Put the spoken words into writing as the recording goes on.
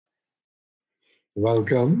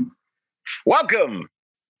Welcome. Welcome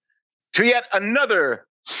to yet another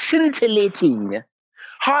scintillating,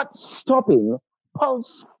 heart stopping,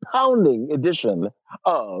 pulse pounding edition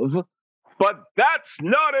of But That's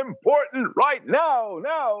Not Important Right Now.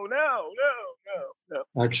 No.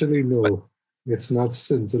 Actually, But no, it's not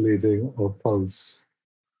scintillating or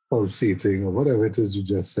pulsating or whatever it is you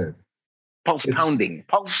just said. It's pulse pounding.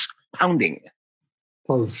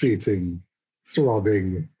 pulsating,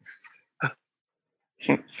 throbbing.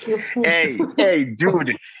 Hey,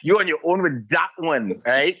 dude, you on your own with that one,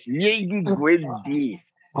 right? Yeah, with D.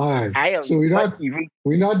 All right. I So am not even,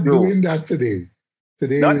 we're not no, doing that today.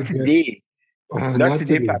 Today we not get today. Not not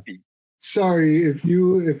today, today. Pappy. Sorry if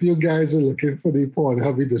you guys are looking for the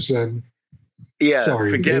Pornhub edition. Yeah, Sorry,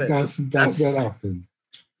 forget it. that's not That's happening.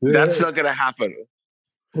 that's We're not gonna happen.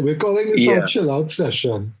 we're calling this our Yeah, chill out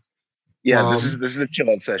session. yeah. This is Um, this is a chill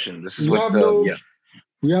out session. This is we what. have no Yeah,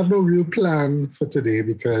 we have no real plan for today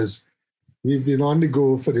because we've been on the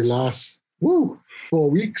go for the last 4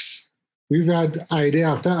 weeks. We've had idea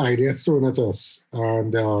after idea thrown at us,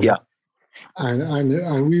 and yeah.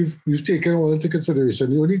 we've taken all into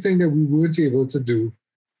consideration. The only thing that we weren't able to do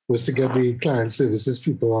was to get the client services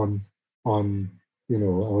people on. I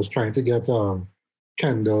was trying to get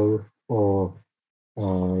Kendall or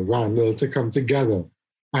Randall to come together,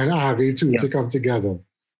 and Ave too Yeah, to come together,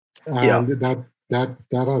 yeah. and that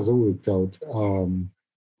hasn't worked out.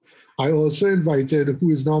 I also invited who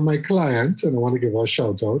is now my client, and I want to give her a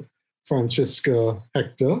shout out, Francesca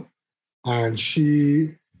Hector, and she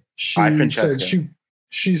Hi, she said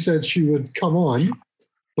Francesca. she would come on,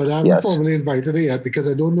 but I haven't Yes. formally invited her yet because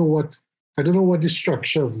I don't know what the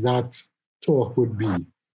structure of that talk would be. Okay.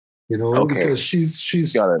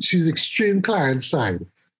 Because Got it. she's extreme client side,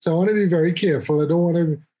 so I want to be very careful. I don't want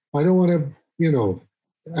to,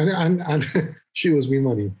 and she owes me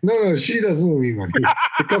money. No, she doesn't owe me money.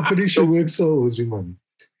 The company she So, works for owes me money.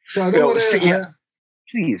 So I don't want say, yeah. to.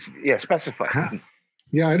 Please, yeah. Specify.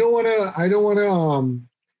 Yeah, I don't want to. I don't want to.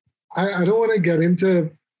 I don't want to get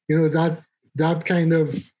into that kind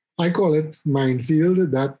of, I call it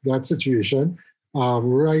minefield, that situation,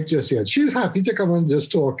 right just yet. She's happy to come and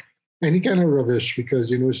just talk any kind of rubbish because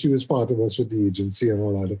she was part of us with the agency and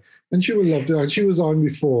all that, and she would love to. And she was on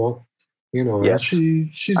before, and Yes,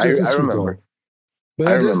 she's I just a I remember. sweetheart. But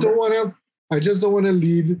I I just don't remember. want to. I just don't want to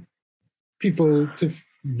lead people to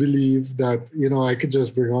believe that I could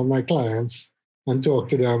just bring on my clients and talk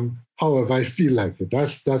to them however I feel like it.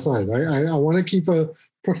 That's not it. I want to keep a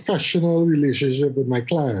professional relationship with my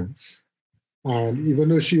clients, and even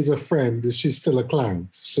though she's a friend, she's still a client.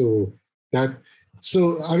 That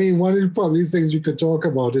I mean, one of the probably things you could talk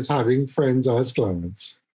about is having friends as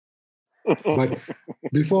clients. But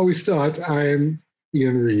before we start, I'm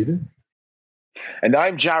Ian Reed. And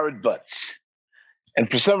I'm Jared Butts. And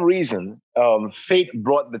for some reason, fate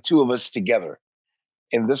brought the two of us together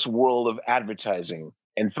in this world of advertising.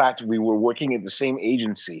 In fact, we were working at the same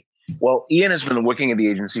agency. Well, Ian has been working at the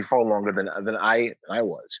agency far longer than I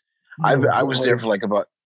was. I was there Oh, for like about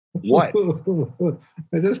what?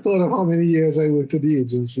 I just thought of how many years I worked at the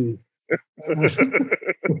agency.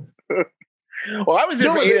 Well, I was there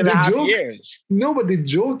No, for but eight the, and a the half joke, years. no, but the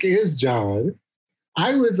joke is, Jared,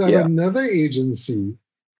 I was at Yeah, another agency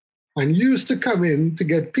and used to come in to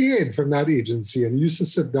get paid from that agency and used to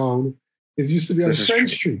sit down. It used to be on this is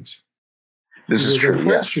French true. Street. This It is was on true. French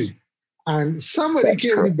Yes, Street. And somebody that's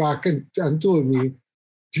came me correct. back and told me,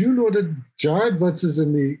 do you know that Jared Butts is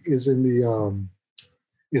in the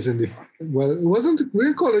well, it wasn't, we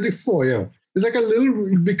didn't call it a foyer. It's like a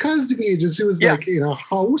little, because the agency was Yeah, like in a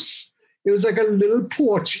house, it was like a little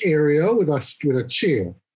porch area with a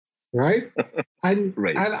chair, right? And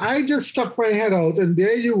right. and I just stuck my head out, and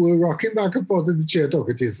there you were rocking back and forth in the chair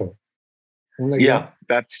talking to yourself. I'm like, Yeah, yep,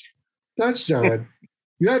 that's that's Jared.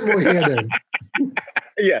 You had more hair then.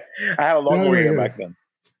 yeah. I had a You lot had more more hair hair. back then.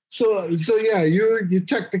 So yeah, you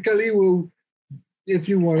technically were, if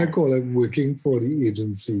you want to call it, working for the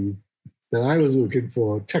agency that I was working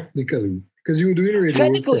for, technically, because you were doing radio work for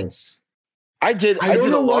Technically, us. I did. I I don't did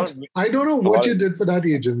a know lot what of I don't know a what lot you of. did for that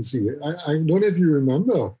agency. I don't know if you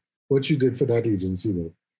remember what you did for that agency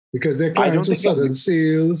though, because their I clients don't were think that Southern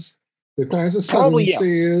Sales. The clients were Southern probably yeah.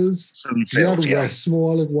 Sales. Some You had sales. Yeah.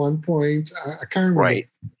 Westmall at one point. I can't remember. Right.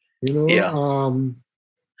 You know, Yeah. um,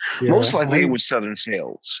 yeah, Most likely it was Southern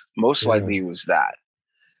Sales. Most yeah. likely it was that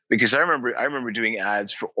because I remember doing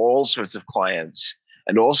ads for all sorts of clients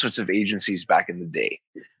and all sorts of agencies back in the day.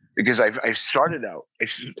 Because I started out.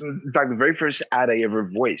 In fact, the very first ad I ever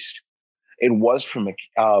voiced it was for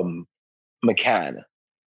McCann,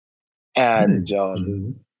 and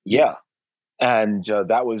Mhm. yeah, and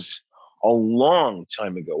that was a long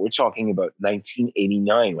time ago. We're talking about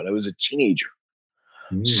 1989 when I was a teenager.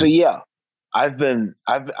 So Mm. yeah, I've in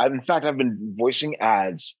fact I've been voicing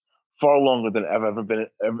ads far longer than I've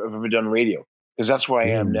ever done radio, because that's where I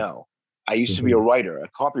am Mm. now. I used to be a Mhm. writer, a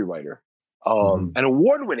copywriter, Mhm. an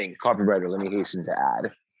award-winning copywriter. Let me hasten to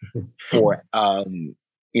add, for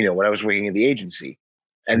when I was working at the agency,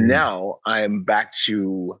 and Mm. now I'm back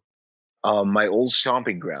to my old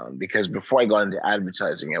stomping ground, because before I got into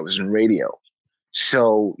advertising, I was in radio.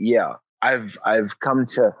 So yeah, I've come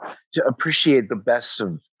to appreciate the best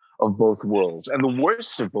of both worlds and the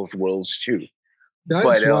worst of both worlds too. But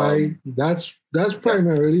That's why. That's yeah,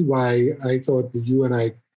 primarily why I thought that you and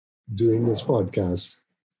I doing this podcast.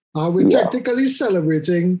 We're yeah, technically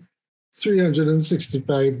celebrating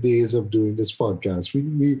 365 days of doing this podcast.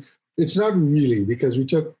 We it's not really because we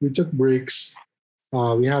took breaks.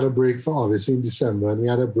 We had a break for obviously in December, and we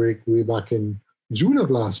had a break way back in June of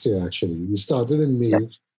last year. Actually, we started in May,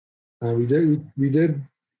 yes. and we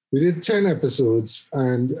did 10 episodes,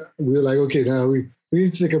 and we were like, okay, now we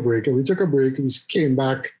need to take a break, and we took a break, and we came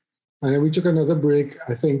back, and then we took another break.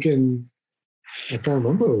 I think in I can't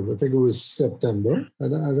remember. I think it was September. I I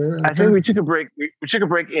think can't. we took a break. We took a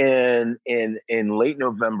break in late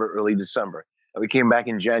November, early December, and we came back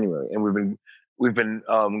in January, and we've been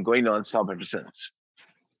going nonstop ever since.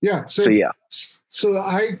 Yeah. So yeah, So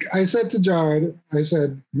I said to Jarrod, I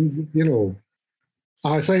said,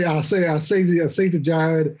 I say to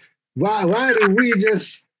Jarrod, why don't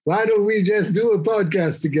we just do a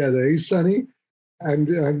podcast together? He's Sunny, and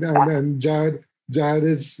Jarrod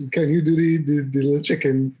is. Can you do the little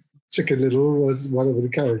chicken little was whatever the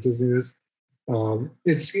character's name is?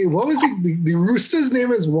 It's what was it? The rooster's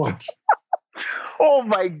name is what? oh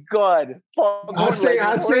my God, Foghorn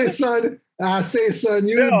Leghorn. I say, son,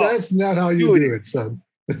 you No, that's not how you dude, do it, son.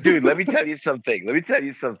 dude, let me tell you something. Let me tell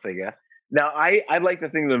you something. Yeah. Now, I'd like to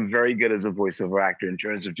think that I'm very good as a voiceover actor in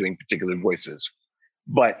terms of doing particular voices,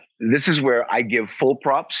 but this is where I give full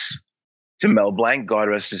props to Mel Blanc, God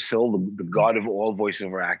rest his soul, the god of all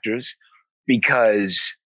voiceover actors,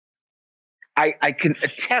 because I can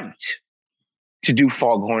attempt to do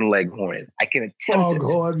Foghorn Leghorn. I can attempt it,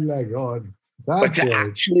 Foghorn Leghorn. but That's to right.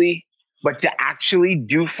 actually, but to actually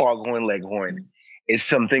do Foghorn Leghorn is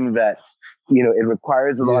something that it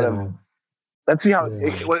requires a lot of. Yeah. Let's see how.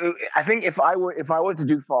 Yeah. I think if I were to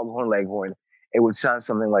do Foghorn Leghorn, it would sound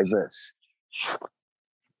something like this.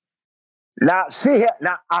 Now see here.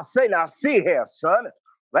 Now see here, son.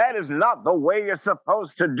 That is not the way you're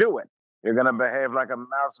supposed to do it. You're gonna behave like a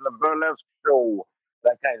mouse in a burlesque show,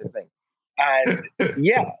 that kind of thing. And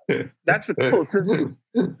yeah, that's the closest.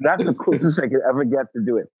 That's the closest I could ever get to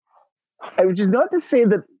do it. And which is not to say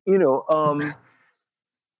that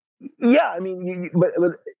yeah, I mean, but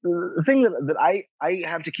the thing that I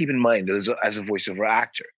have to keep in mind as a voiceover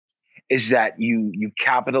actor is that you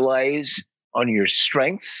capitalize on your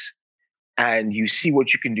strengths and you see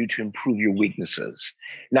what you can do to improve your weaknesses.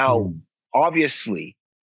 Now, Mm. obviously,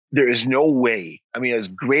 there is no way. I mean, as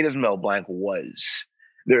great as Mel Blanc was,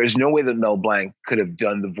 there is no way that Mel Blanc could have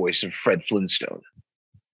done the voice of Fred Flintstone.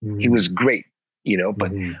 He Mm. was great,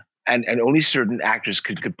 but Mm. and only certain actors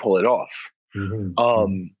could pull it off. Mm. Mm.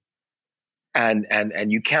 Um,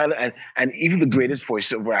 and you can and even the greatest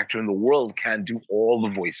voiceover actor in the world can do all the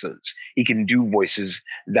voices. He can do voices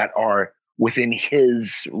that are within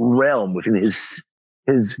his realm, within his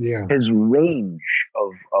Yeah. his range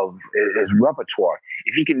of his repertoire.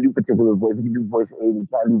 If he can do particular voice, he can do voice A, he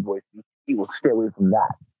can do voice B, he will stay away from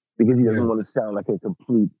that because he Yeah. doesn't want to sound like a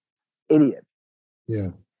complete idiot. Yeah.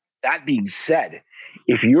 That being said,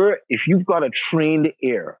 if you've got a trained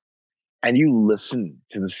ear and you listen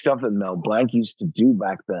to the stuff that Mel Blanc used to do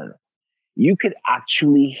back then, you could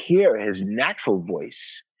actually hear his natural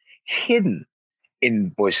voice hidden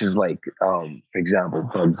in voices like, for example,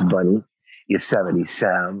 Bugs Bunny, Yosemite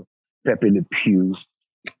Sam, Pepe Le Pew,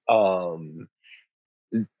 um,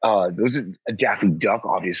 those are Daffy Duck,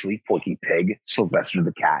 obviously, Porky Pig, Sylvester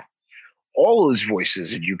the Cat. All those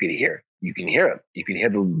voices that you can hear, you can hear them. You can hear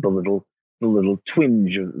the little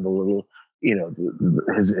twinge, of the little,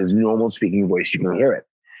 his normal speaking voice. You can hear it.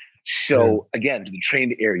 Yeah. So again, to the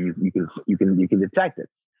trained ear, you can detect it.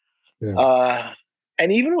 Yeah. Uh,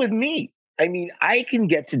 and even with me, I mean, I can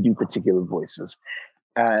get to do particular voices,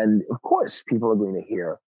 and of course, people are going to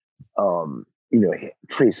hear,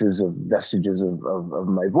 traces of vestiges of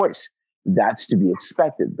my voice. That's to be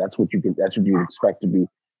expected. That's what you'd expect to be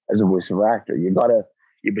as a voiceover actor.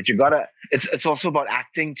 But you gotta. It's also about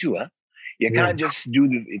acting too, huh? Yeah. You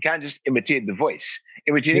can't just imitate the voice.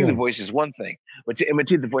 Imitating the Yeah. voice is one thing, but to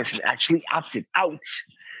imitate the voice and actually act it out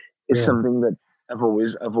is Yeah. something that I've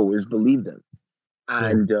always believed in.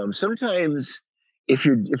 And sometimes, if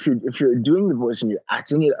you're doing the voice and you're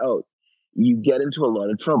acting it out, you get into a lot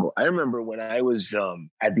of trouble. I remember when I was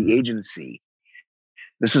at the agency.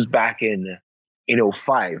 This was back in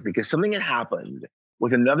 '05 because something had happened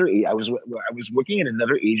with another. I was working at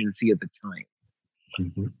another agency at the time,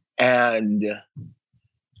 Mm-hmm. and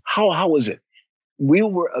how was it? We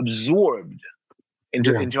were absorbed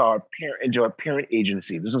into Yeah. into our parent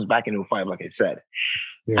agency. This was back in '05, like I said.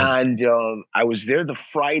 Yeah. And I was there the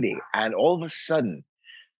Friday, and all of a sudden,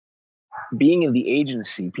 being in the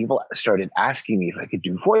agency, people started asking me if I could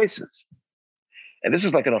do voices. And this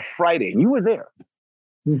is like on a Friday, and you were there.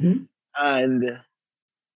 Mm-hmm. And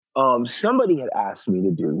somebody had asked me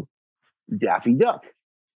to do Daffy Duck.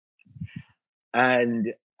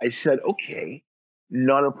 And I said, okay,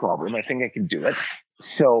 not a problem. I think I can do it.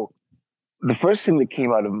 So the first thing that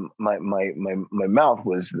came out of my mouth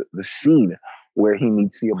was the scene where he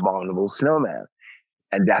meets the abominable snowman.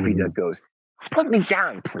 And Daffy Duck goes, "Put me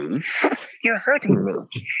down, please. You're hurting me."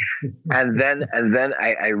 And then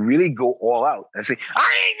I really go all out. I say,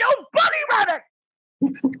 "I ain't no bunny rabbit."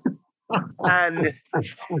 And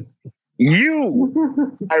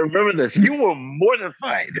I remember this, you were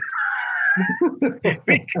mortified.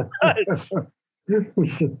 Because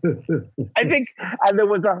I think, and there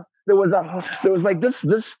was like this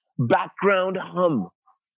background hum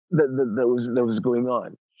that was going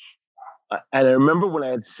on. And I remember when I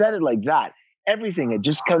had said it like that, everything had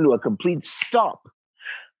just come to a complete stop.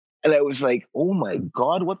 And I was like, oh my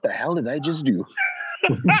God, what the hell did I just do?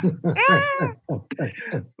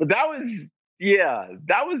 But that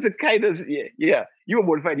was the kind of, yeah. You were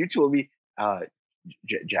mortified. You told me,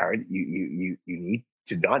 Jarrod, you need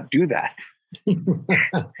to not do that.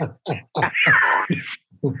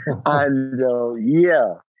 And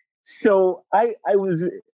yeah, so I was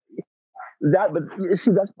that, but you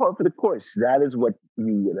see, that's part of the course. That is what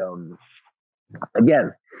you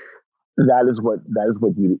again. That is what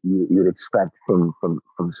you'd expect from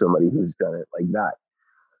somebody who's done it like that.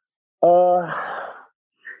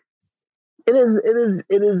 It's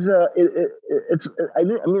I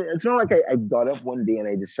mean it's not like I got up one day and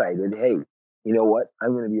I decided, hey, you know what,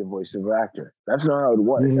 I'm going to be a voiceover actor. That's not how it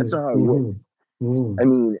was. That's not how it worked. I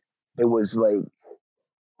mean, it was like,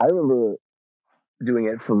 I remember doing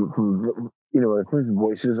it from the first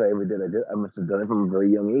voices I ever did. I must have done it from a very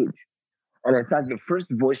young age. And in fact, the first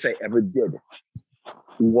voice I ever did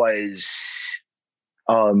was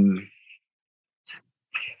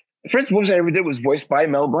the first voice I ever did was voiced by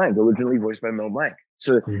Mel Blanc, originally voiced by Mel Blanc.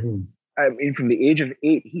 So I mean, from the age of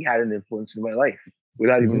 8, he had an influence in my life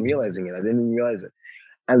without even realizing it. I didn't even realize it.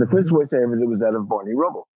 And the first voice I ever did was that of Barney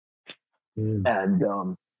Rubble. And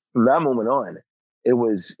from that moment on, it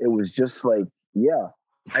was just like, yeah,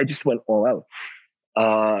 I just went all out.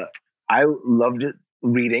 I loved it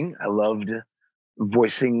reading. I loved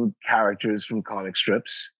voicing characters from comic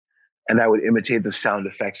strips, and I would imitate the sound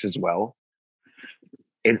effects as well.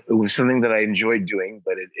 It was something that I enjoyed doing,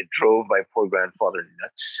 but it drove my poor grandfather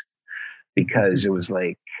nuts because it was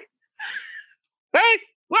like, hey,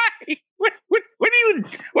 why? What do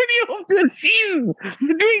you hope to achieve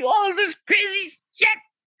for doing all of this crazy shit?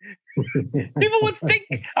 People would think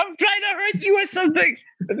I'm trying to hurt you or something.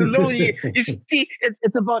 I said, no, you see,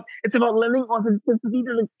 it's about lending authenticity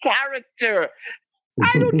to the character.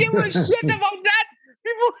 I don't give a shit about that.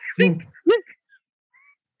 People think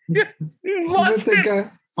you lost it.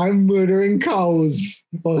 I'm murdering cows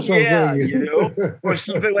or something. Yeah, or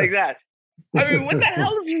something like that. I mean, what the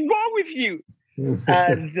hell is wrong with you?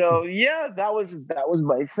 And yeah, that was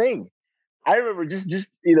my thing. I remember just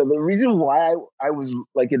the reason why I was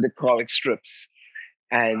like into comic strips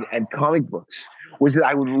and comic books was that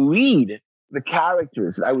I would read the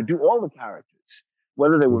characters. I would do all the characters,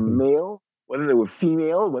 whether they were male, whether they were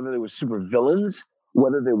female, whether they were super villains,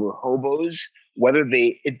 whether they were hobos,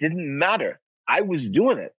 it didn't matter. I was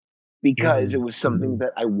doing it because it was something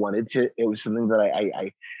that I wanted to. It was something that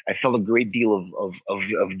I felt a great deal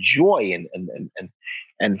of joy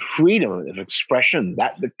and freedom of expression,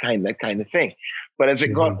 that kind of thing. But as it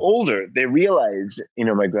got older, they realized,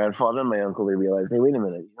 my grandfather and my uncle, they realized, hey, wait a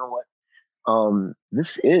minute, you know what?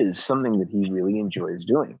 This is something that he really enjoys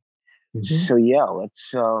doing. So yeah,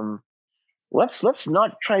 let's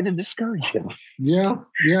not try to discourage him. Yeah,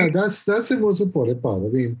 that's the most important part. I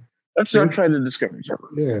mean, let's not try to discourage him.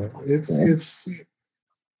 Yeah, it's.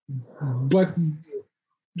 But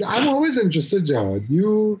I'm always interested, Jarrod.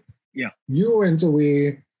 You went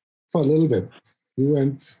away for a little bit.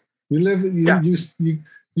 You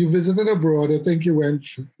visited abroad. I think you went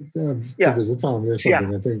to visit family or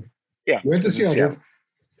something. I think. Yeah. Went to Seattle.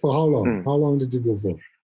 For how long? Mm. How long did you go for?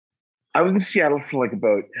 I was in Seattle for like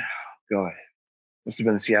about, God, must have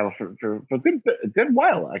been in Seattle for a good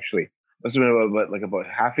while actually. Must have been about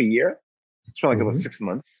half a year. It's for like about Mm-hmm. 6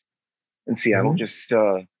 months in Seattle,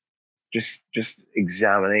 Mm-hmm. just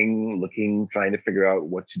examining, looking, trying to figure out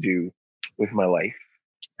what to do with my life.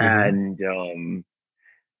 Mm-hmm. And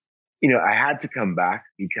I had to come back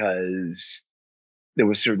because there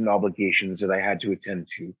were certain obligations that I had to attend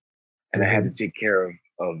to, and I had to Mm-hmm. take care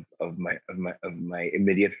of my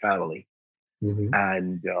immediate family, Mm-hmm.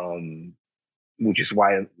 and which is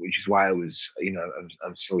why I was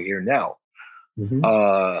I'm still here now. Mm-hmm.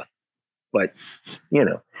 Uh, but you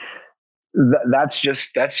know that's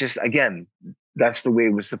just again that's the way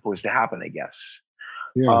it was supposed to happen, I guess.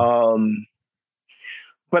 Yeah. Um,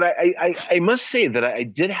 but I must say that I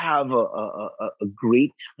did have a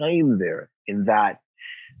great time there in that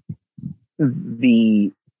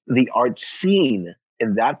the the art scene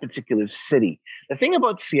in that particular city. The thing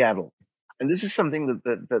about Seattle, and this is something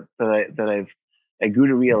that I grew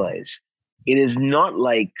to realize, it is not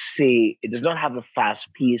like, say, it does not have the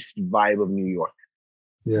fast-paced vibe of New York.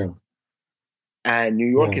 Yeah. And New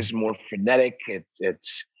York Yeah. is more frenetic.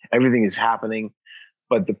 It's everything is happening,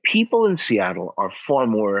 but the people in Seattle are far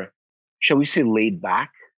more, shall we say, laid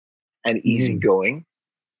back and Mm-hmm. easygoing.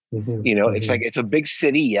 Mm-hmm. It's like Mm-hmm. it's a big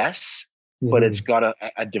city, yes, but it's Mm-hmm. got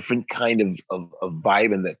a different kind of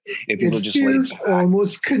vibe in that people It are just laid feels back.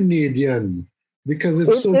 almost Canadian because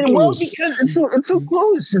it's so Well, because close. it's so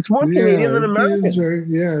close. It's more Yeah, Canadian than it feels American. very,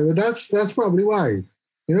 yeah. But that's probably why.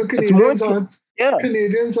 It's more, yeah,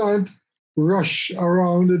 Canadians aren't rush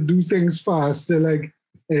around and do things fast. They're like,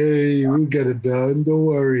 hey, we'll get it done. Don't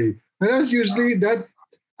worry. And that's usually that.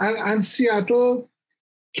 And Seattle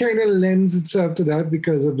kind of lends itself to that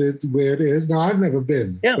because of it where it is. Now I've never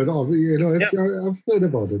been, yeah, but yeah, I've heard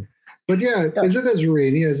about it. But yeah, yeah. is it as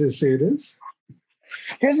rainy as they say it is?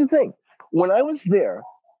 Here's the thing: when I was there,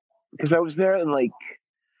 because I was there in like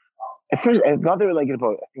at first I got there like in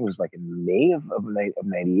about, I think it was like in May of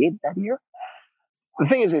 '98 that year. The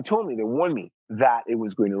thing is, they warned me that it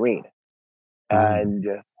was going to rain, Mm, and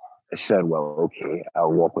I said, well, okay,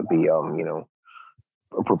 I'll walk with the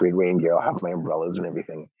appropriate rain gear. I'll have my umbrellas and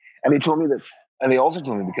everything. And they told me that, and they also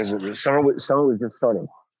told me because the summer was just starting,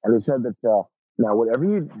 and they said that now whatever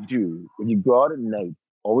you do, when you go out at night,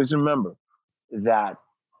 always remember that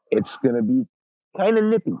it's going to be kind of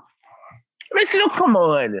nippy. And I said, oh, come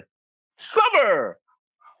on, summer,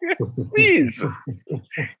 please.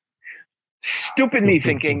 Stupid me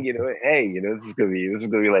thinking, hey, this is gonna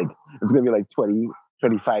be like 20,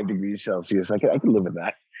 25 degrees Celsius. I can live with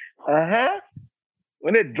that. Uh-huh.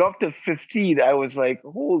 When it dropped to 15, I was like,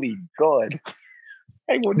 holy God,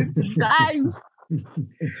 I wanted to die.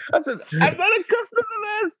 I said, I'm not accustomed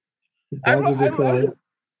to this. I'm, that's what they I'm call just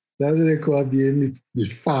that's what they call being the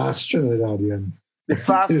fast Trinidadian. the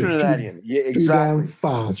fast It's Trinidadian. Yeah, too damn exactly.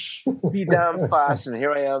 fast. Be damn fast. And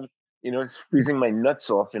here I am, it's freezing my nuts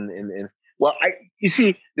off. Well, you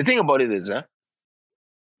see, the thing about it is,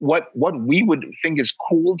 what we would think is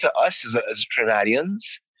cool to us as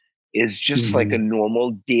Trinidadians is just like a Mhm,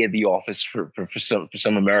 normal day at the office for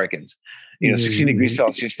some Americans. 16 degrees mhm,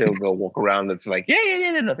 Celsius, they'll go walk around. It's like,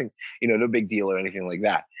 yeah, nothing, no big deal or anything like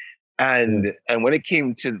that. yeah. And when it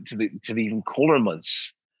came to the even colder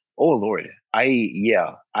months, oh Lord, I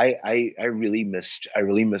really missed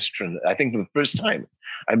Trinidad. I think for the first time,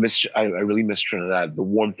 I really missed Trinidad, the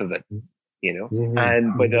warmth of it, Mhm,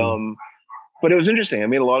 and mhm, but it was interesting. I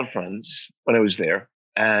made a lot of friends when I was there,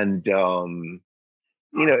 and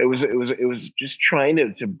it was just trying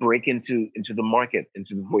to break into the market,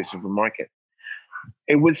 into the voice of the market.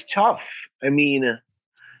 It was tough. I mean,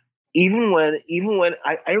 even when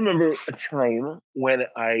I remember a time when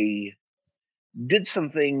I did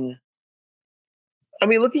something. I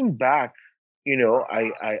mean, looking back,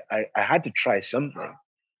 I had to try something.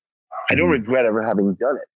 I don't mhm, regret ever having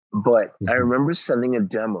done it, but I mhm, remember sending a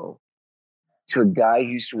demo to a guy who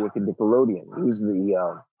used to work at Nickelodeon. He was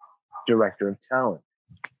the director of talent,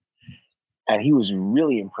 and he was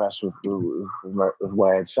really impressed with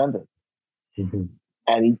what I had sent him. mhm,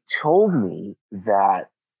 And he told me that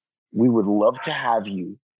we would love to have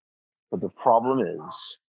you, but the problem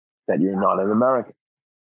is that you're not an American,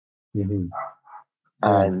 mhm.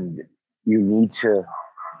 Yeah. and you need to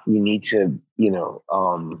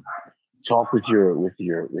talk with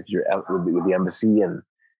the embassy and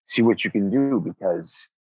see what you can do, because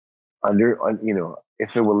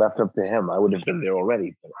if it were left up to him, I would have been there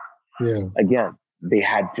already. But Yeah. again, they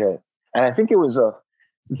had to, and I think it was the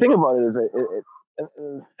thing about it is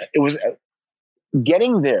it was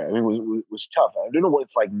getting there. I mean, it was tough. I don't know what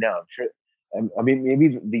it's like now. I'm sure. I mean,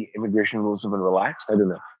 maybe the immigration rules have been relaxed. I don't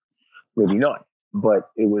know. Maybe not. But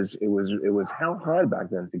it was hell hard back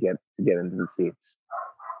then to get into the States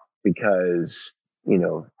because, you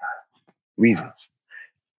know, reasons.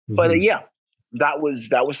 But Mm-hmm. yeah, that was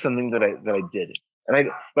something that I did, and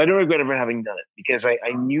but I don't regret ever having done it because I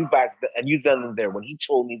knew I knew then and there when he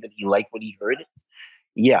told me that he liked what he heard.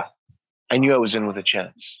 Yeah, I knew I was in with a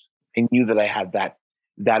chance. I knew that I had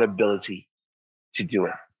that ability to do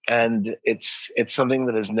it, and it's something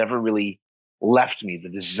that has never really left me. The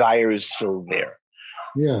desire is still there.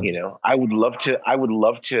 Yeah. You know, I would love to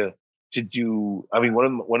do. I mean,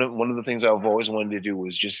 one of the things I've always wanted to do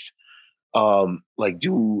was just like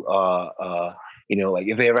do like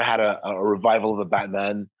if they ever had a revival of the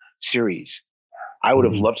Batman series, I would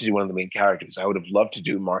have Mm-hmm. loved to do one of the main characters. I would have loved to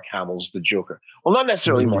do Mark Hamill's the Joker. Well, not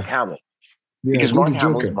necessarily Mm-hmm. Mark Hamill, Yeah. because Do Mark the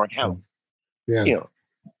Hamill is Joker. Mark Hamill. Yeah. You know,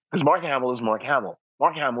 because Mark Hamill is Mark Hamill.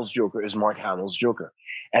 Mark Hamill's Joker is Mark Hamill's Joker,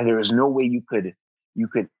 and there is no way you could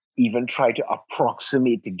even try to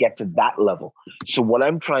approximate to get to that level. So what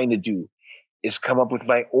I'm trying to do is come up with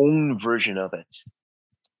my own version of it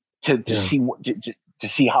to Yeah. see what to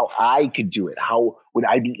see how I could do it. How would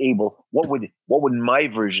I be able? What would my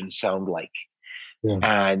version sound like? Yeah.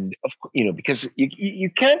 And because you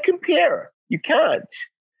can't compare. You can't.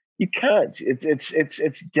 You can't.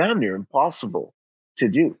 It's damn near impossible to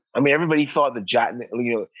do. I mean, everybody thought that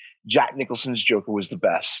Jack Nicholson's Joker was the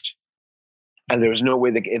best, and there was no way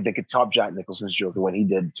they could top Jack Nicholson's Joker when he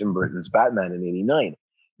did Tim Burton's Batman in '89.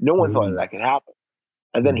 No one thought Mm-hmm. that could happen.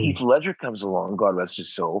 And then Mm-hmm. Heath Ledger comes along, God rest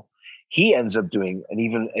his soul. He ends up doing an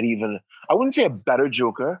even I wouldn't say a better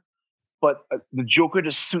Joker, but the Joker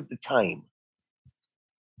to suit the time,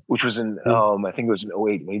 which was in Yeah. I think it was in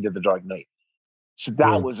 '08 when he did The Dark Knight. So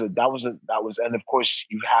Yeah. and of course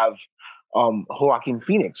you have Joaquin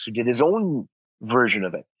Phoenix who did his own version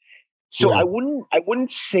of it. So Yeah. I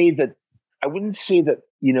wouldn't say that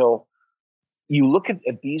you look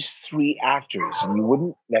at these three actors and you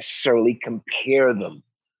wouldn't necessarily compare them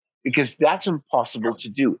because that's impossible to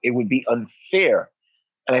do. It would be unfair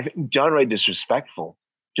and I think downright disrespectful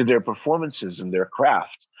to their performances and their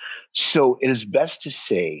craft. So it is best to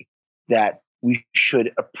say that we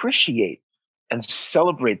should appreciate and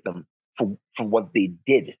celebrate them for what they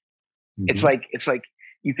did. It's Mm-hmm. like it's like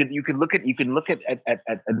you can look at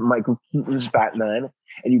Michael Keaton's Batman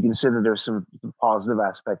and you can say that there's some positive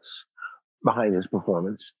aspects behind his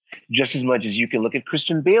performance, just as much as you can look at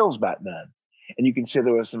Christian Bale's Batman and you can say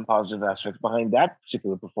there were some positive aspects behind that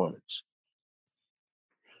particular performance.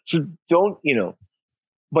 So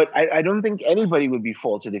but I don't think anybody would be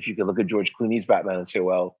faulted if you could look at George Clooney's Batman and say,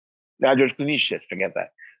 well, now George Clooney's shit, forget that.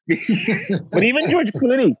 But even George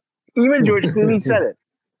Clooney said it.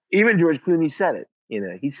 Even George Clooney said it.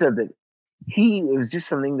 He said that it was just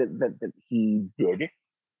something that he did.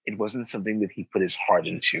 It wasn't something that he put his heart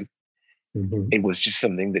into. Mm-hmm. It was just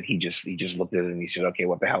something that he just looked at it and he said, okay,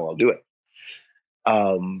 what the hell, I'll do it.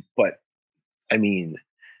 But I mean,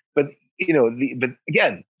 but but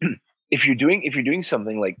again, if you're doing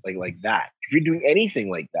something like that, if you're doing anything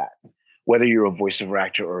like that, whether you're a voiceover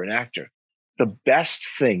actor or an actor, the best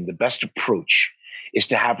approach is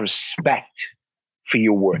to have respect for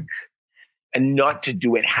your work and not to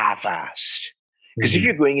do it half-assed. Because if Mm-hmm.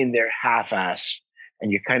 you're going in there half-assed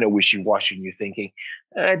and you're kind of wishy-washy and you're thinking,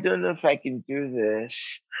 I don't know if I can do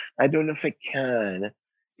this, I don't know if I can.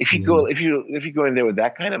 If you Mm-hmm. go if you go in there with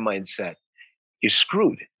that kind of mindset, you're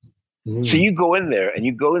screwed. So Mm-hmm. you go in there and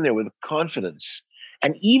you go in there with confidence.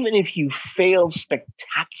 And even if you fail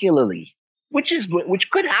spectacularly, which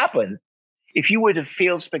could happen, if you were to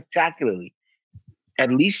fail spectacularly, at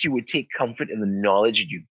least you would take comfort in the knowledge that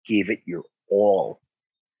you gave it your all.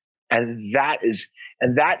 And that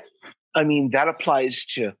I mean that applies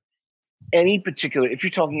to any particular if you're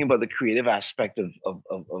talking about the creative aspect of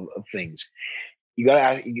things. You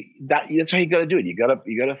gotta that's how you gotta do it. You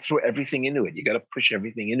gotta throw everything into it. You gotta push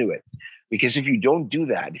everything into it. Because if you don't do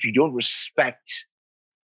that, if you don't respect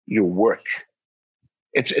your work,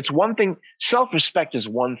 it's one thing. Self-respect is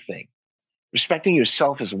one thing. Respecting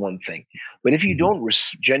yourself is one thing. But if you Mm-hmm. don't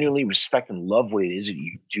genuinely respect and love what it is that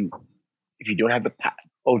you do, if you don't have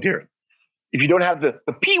oh dear, if you don't have the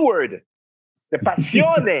P word, the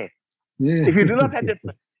passione, Yeah. if you do not have the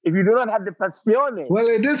if you do not have the passione, Well,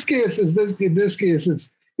 in this case, it's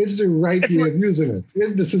the right it's way not. of using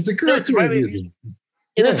it. This is the No, correct it's the way right of way of using using it.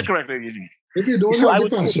 it. It is Yeah. the correct way of using If you it. don't So have I the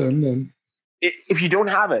would say passion, then if you don't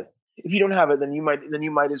have it, then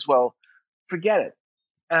you might as well forget it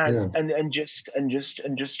and yeah. and just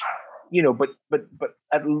but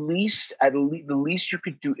at least the least you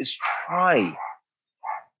could do is try.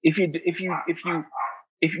 If you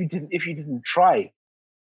if you didn't try,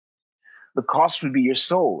 the cost would be your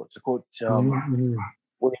soul, to quote William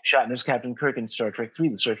Shatner's Captain Kirk in Star Trek 3,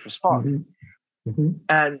 The Search for Spock.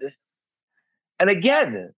 And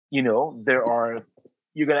again, there are,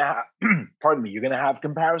 you're gonna have pardon me, you're gonna have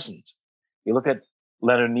comparisons. You look at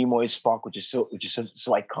Leonard Nimoy's Spock, which is so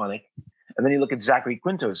iconic, and then you look at Zachary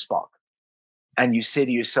Quinto's Spock, and you say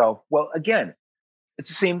to yourself, well, again, it's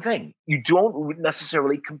the same thing. You don't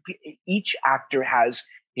necessarily compete. Each actor has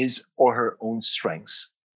his or her own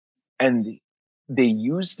strengths, and they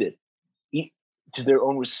used it to their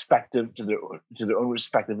own respective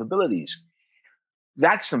abilities.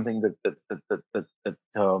 That's something that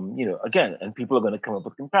again, and people are going to come up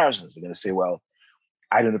with comparisons. They're going to say, well,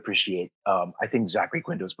 I don't appreciate. I think Zachary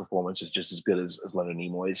Quinto's performance is just as good as Leonard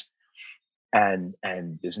Nimoy's, and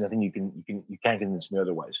there's nothing you can't convince me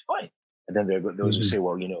otherwise. Fine. And then there are those who say,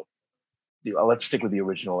 well, let's stick with the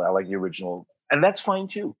original. I like the original, and that's fine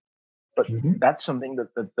too. But that's something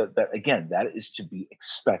that again, that is to be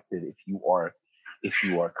expected if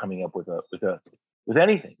you are coming up with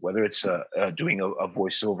anything, whether it's doing a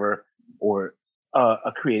voiceover or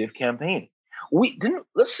a creative campaign.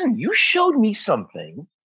 Listen. You showed me something.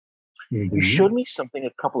 You showed me something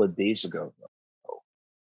a couple of days ago,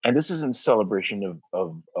 and this is in celebration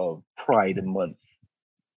of Pride Month,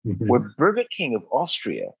 where Burger King of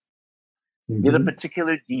Austria did a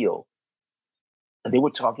particular deal, and they were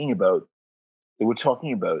talking about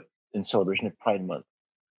in celebration of Pride Month,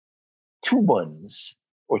 2 buns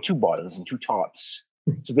or 2 bottoms and 2 tops.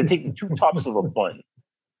 So they take the 2 tops of a bun,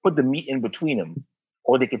 put the meat in between them,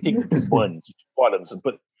 or they could take the 2 buns, 2 bottoms,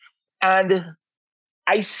 and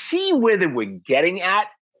I see where they were getting at.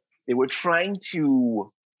 They were trying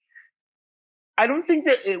to. I don't think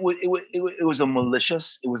that it was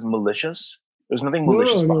malicious. It was malicious. There was nothing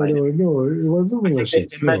malicious behind it. No, it wasn't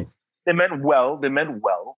malicious. They meant well. They meant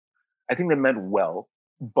well. I think they meant well,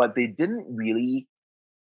 but they didn't really.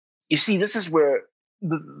 You see, this is where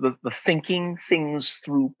the thinking things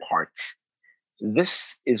through part.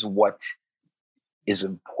 This is what is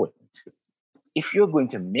important. If you're going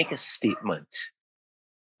to make a statement,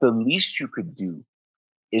 the least you could do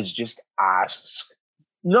is just ask,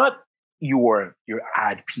 not your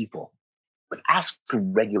ad people, but ask the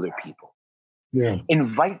regular people. Yeah.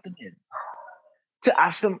 Invite them in to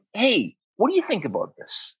ask them, hey, what do you think about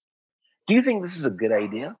this? Do you think this is a good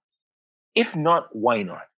idea? If not, why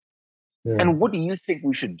not? Yeah. And what do you think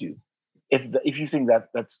we should do? If you think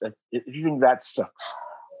if you think that sucks,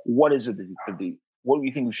 what is it what do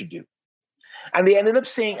you think we should do? And they ended up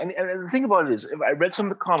saying, and the thing about it is, if I read some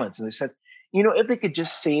of the comments, and they said, if they could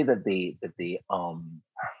just say that they're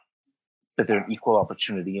an equal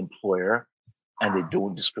opportunity employer and they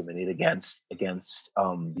don't discriminate against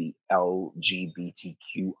the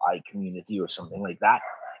LGBTQI community or something like that.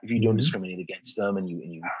 If you don't discriminate against them and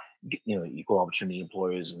you equal opportunity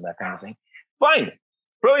employers and that kind of thing, fine,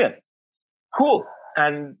 brilliant, cool,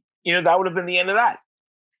 and that would have been the end of that.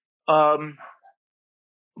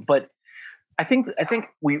 But I think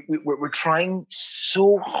we're trying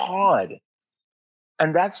so hard,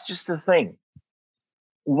 and that's just the thing.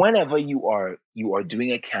 Whenever you are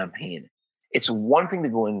doing a campaign, it's one thing to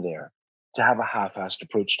go in there to have a half-assed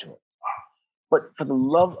approach to it. But for the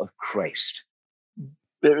love of Christ,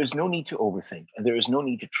 there is no need to overthink, and there is no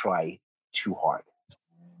need to try too hard.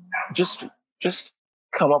 Just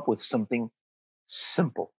come up with something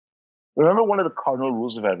simple. Remember one of the cardinal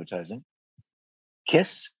rules of advertising?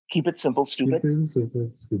 KISS, keep it simple, stupid. Keep it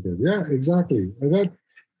simple, stupid. Yeah, exactly. And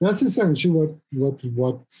that's essentially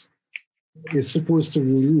what is supposed to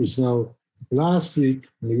rule roost. Now, last week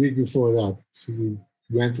and the week before that, so we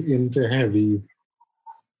went into heavy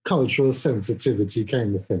cultural sensitivity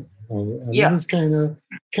kind of thing. And this is kind of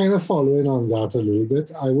following on that a little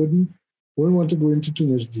bit. I wouldn't want to go into too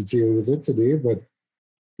much detail with it today, but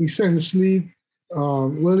essentially,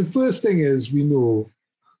 the first thing is we know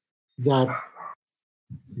that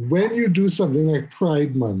when you do something like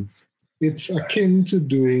Pride Month, it's akin to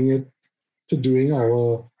doing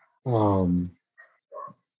our when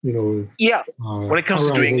it comes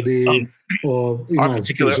to doing Day or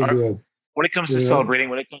Emancipation Day. When it comes to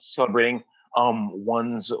celebrating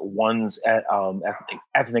one's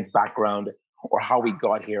ethnic background or how we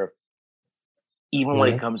got here, even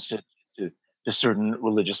when it comes to certain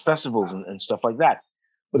religious festivals and stuff like that.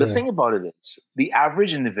 But the thing about it is, the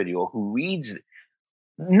average individual who reads,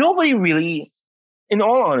 nobody really, in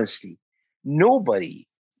all honesty, nobody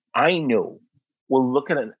I know will look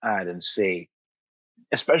at an ad and say,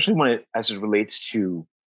 especially as it relates to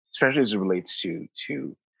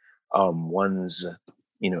one's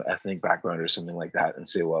ethnic background or something like that, and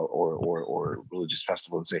say, well, or religious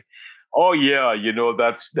festival, and say, oh yeah,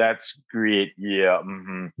 that's great, yeah,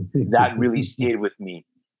 that really stayed with me.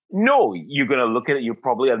 No, you're gonna look at it, you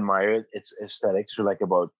probably admire its aesthetics for like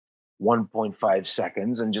about 1.5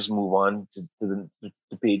 seconds and just move on to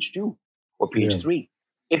page 2 or page Yeah, 3.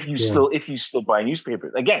 If you yeah. still buy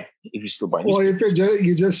newspapers, again, if you still buy Or if newspapers,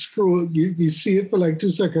 you just scroll, you see it for like 2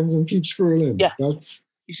 seconds and keep scrolling. yeah,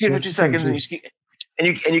 you see it for That's 2 seconds and essentially.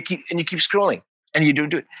 you keep scrolling and you don't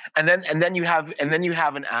do it, and then you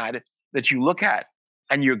have an ad that you look at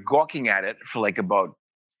and you're gawking at it for like about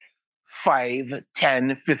 5,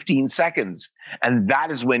 10, 15 seconds, and that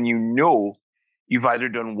is when you've either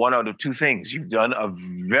done one out of two things. You've done a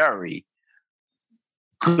very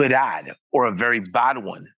good ad or a very bad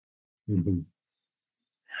one. Mhm.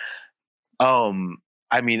 um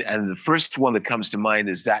and the first one that comes to mind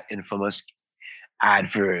is that infamous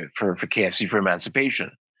ad for KFC for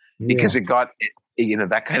Emancipation, because Yeah, it got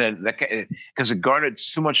because it garnered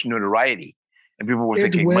so much notoriety, and people were it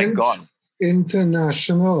thinking, my went God,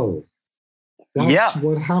 international. That's yeah,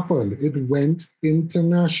 what happened. It went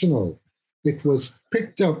international. It was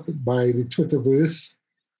picked up by the Twitterverse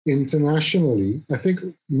internationally. I think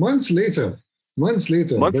months later, months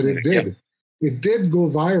but later, yeah, it did go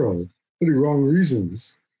viral for the wrong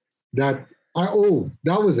reasons. That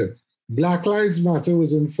was it. Black Lives Matter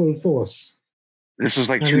was in full force, this was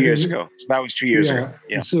like and 2 years ago. So that was 2 years ago. yeah,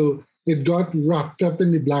 Yeah, so it got wrapped up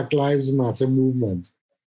in the Black Lives Matter movement.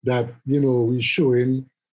 That we showing.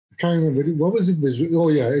 I can't remember what was it visual. Oh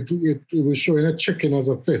yeah, it was showing a chicken as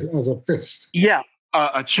a fist, yeah,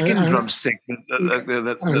 a chicken and drumstick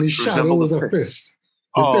that and his shadow resembled was a a fist. fist.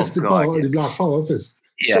 The Oh fist, God, the black yes, power fist.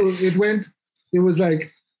 So yes, it was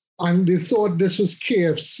like, and they thought this was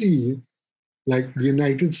KFC, like the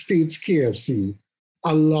United States KFC,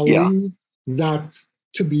 yeah, allowing that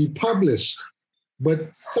to be published.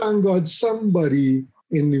 But thank God somebody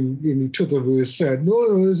in the Twitterverse said,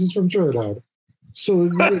 no, this is from Trinidad. So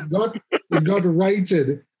it got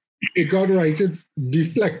righted. It got righted,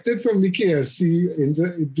 deflected from the KFC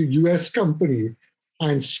into the US company,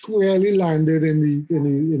 and squarely landed in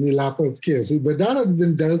the lap of KFC. But that had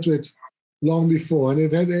been dealt with long before, and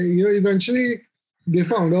it had eventually they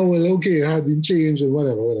found out, well, okay, it had been changed and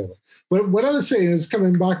whatever. But what I was saying is,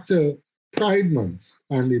 coming back to Pride Month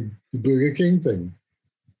and the Burger King thing,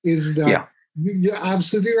 is yeah, that you're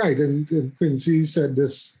absolutely right, and Quincy said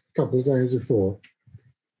this a couple of times before,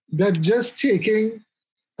 that just taking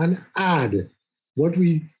an ad, what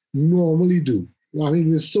we normally do. I mean,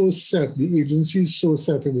 we're so set, the agency is so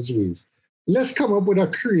set in its ways. Let's come up with a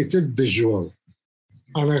creative visual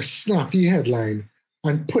and a snappy headline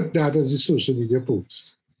and put that as a social media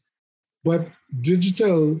post. But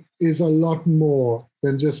digital is a lot more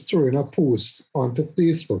than just throwing a post onto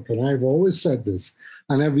Facebook. And I've always said this,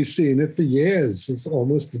 and I've been saying it for years. It's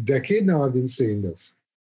almost a decade now I've been saying this,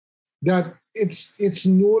 that it's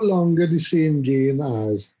no longer the same game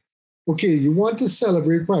as, okay, you want to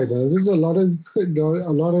celebrate Pride. Now, there's a lot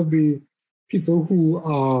of the people who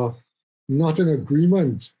are not in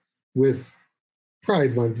agreement with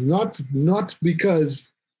Pride Month, not because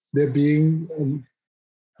they're being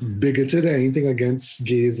bigoted or anything against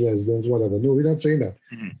gays, lesbians, whatever. No, we're not saying that.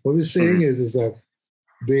 mhm, What we're saying mhm, is that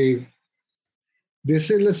they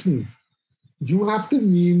say, listen, you have to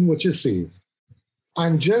mean what you say,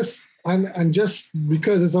 and just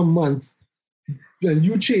because it's a month, and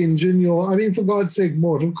you changing your, I mean, for God's sake,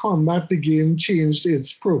 Mortal Kombat, the game, changed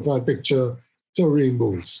its profile picture to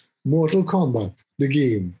rainbows. Mortal Kombat, the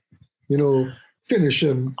game, finish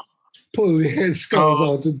him, pull the head skulls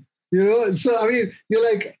oh, out, So I mean, you're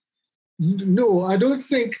like, no, I don't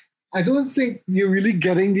think you're really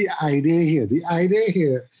getting the idea here. The idea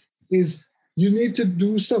here is you need to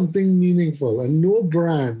do something meaningful, and no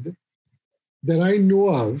brand that I know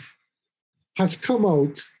of has come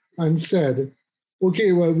out and said,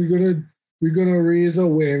 okay, well, we're gonna raise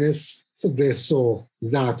awareness for this or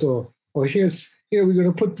that, or here we're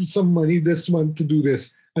gonna put some money this month to do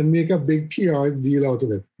this and make a big PR deal out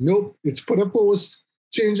of it. Nope, it's put a post,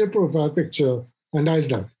 change the profile picture, and that's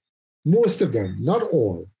that. Most of them, not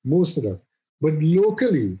all, most of them. But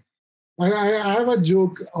locally, I have a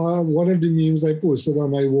joke. One of the memes I posted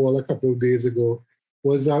on my wall a couple of days ago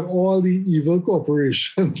was that all the evil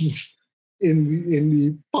corporations in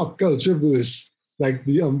the pop culture verse, like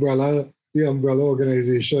the umbrella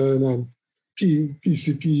organization and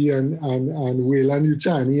PCP and Wayland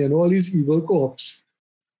Utani and all these evil corps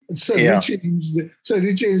yeah,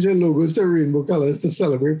 suddenly changed their logos to rainbow colors to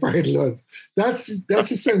celebrate Pride Month. That's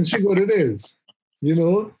essentially what it is, you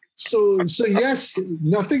know. so yes,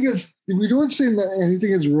 nothing is. We don't say that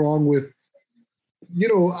anything is wrong with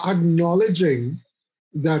acknowledging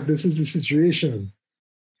that this is the situation,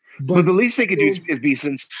 But but the least they could do you is be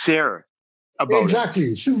sincere about it.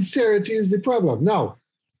 exactly, sincerity is the problem. Now,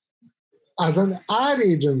 as an ad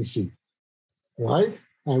agency, right?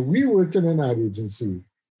 And we worked in an ad agency.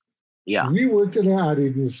 Yeah. We worked in an ad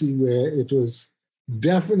agency where it was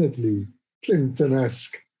definitely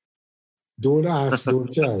Clinton-esque. Don't ask,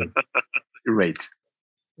 don't tell. Right.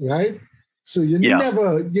 Right? So you Yeah.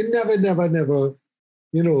 never,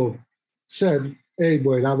 said, hey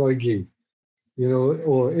boy, that boy gay.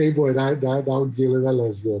 Or hey boy, that girl is a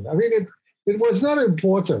lesbian. I mean, it was not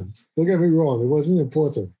important. Don't get me wrong, it wasn't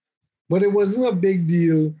important. But it wasn't a big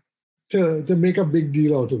deal to make a big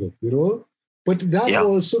deal out of it. But that Yeah.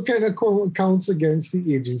 also kind of counts against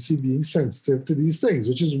the agency being sensitive to these things,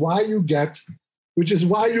 which is why you get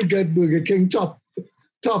Burger King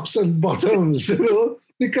tops and bottoms,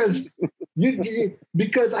 because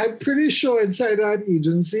because I'm pretty sure inside that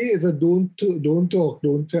agency it's a don't talk,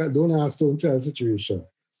 don't tell, don't ask, don't tell situation.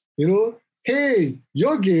 Hey,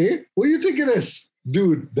 you're gay. What do you think of this,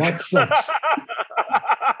 dude? That sucks.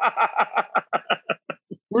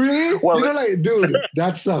 Really? Well, dude,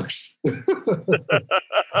 that sucks.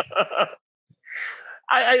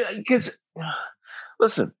 because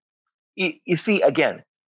listen, you see, again,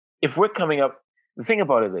 if we're coming up, the thing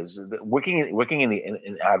about it is that working in the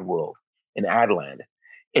in ad world, in ad land,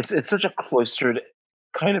 it's such a cloistered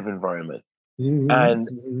kind of environment.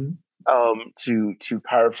 And to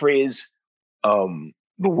paraphrase the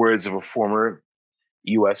words of a former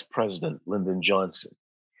U.S. President, Lyndon Johnson,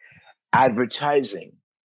 advertising,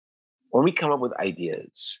 when we come up with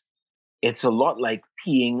ideas, it's a lot like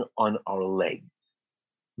peeing on our leg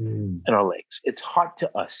and our legs. It's hot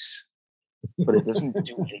to us, but it doesn't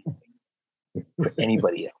do anything for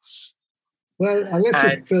anybody else. Well, unless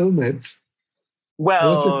you film it.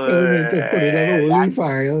 Unless you Well, film it and put it on only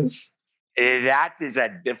files. That is a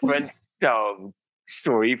different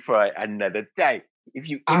story for another time. If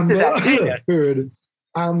you into Amber that later, Heard.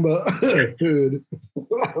 Amber Heard.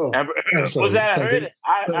 Was that I heard?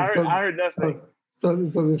 I heard nothing.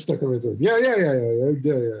 Something stuck in my throat. Yeah.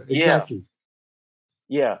 Exactly.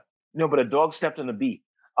 Yeah. No, but a dog stepped on a bee.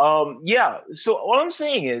 Yeah. So all I'm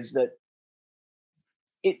saying is that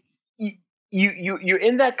you're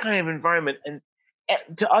in that kind of environment, and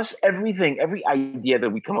to us, every idea that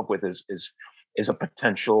we come up with is a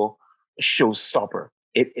potential showstopper.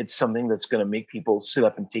 It's something that's going to make people sit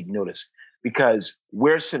up and take notice, because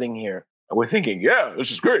we're sitting here and we're thinking, yeah,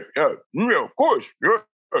 this is great. Yeah, of course.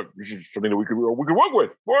 Yeah, this is something that we could work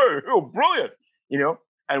with. Boy, brilliant.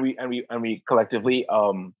 And we collectively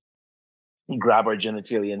grab our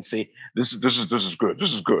genitalia and say, this is good.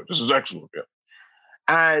 This is good. This is excellent. Yeah.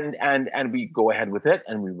 And we go ahead with it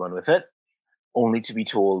and we run with it, only to be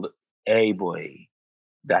told, hey boy,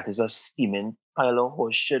 that is a steaming pile of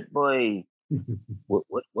horse shit, boy.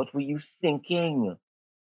 What were you thinking?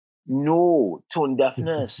 No, tone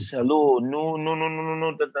deafness. Hello, no,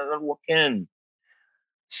 that's not working.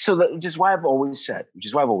 So which is why I've always said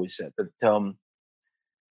that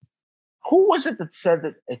who was it that said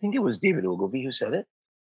that? I think it was David Ogilvy who said it,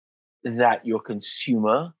 that your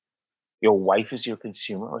wife is your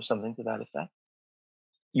consumer, or something to that effect.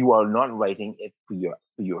 You are not writing it for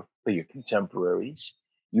your contemporaries.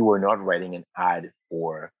 You are not writing an ad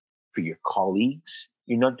for your colleagues.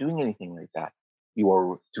 You're not doing anything like that. You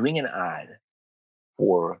are doing an ad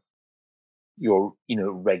for your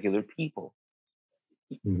regular people.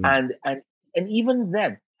 And even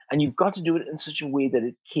then, and you've got to do it in such a way that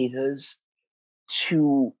it caters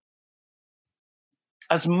to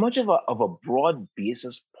as much of a broad base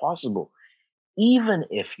as possible. Even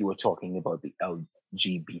if you are talking about the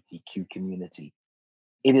LGBTQ community,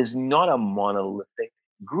 it is not a monolithic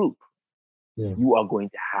group. Yeah. You are going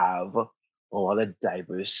to have a lot of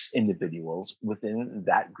diverse individuals within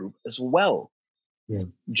that group as well. Yeah.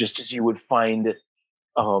 Just as you would find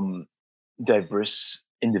diverse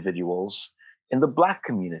individuals in the Black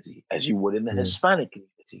community, as you would in the Hispanic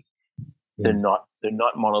community. Yeah. They're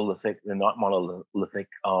not monolithic. They're not monolithic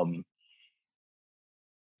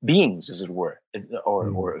beings, as it were,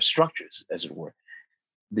 or structures, as it were.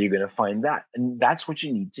 You're going to find that, and that's what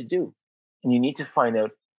you need to do. And you need to find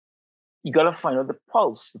out. You got to find out the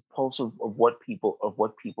pulse of what people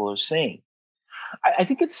are saying. I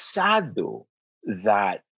think it's sad though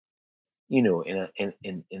that in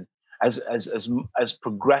as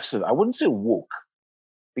progressive, I wouldn't say woke,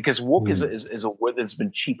 because woke is a word that's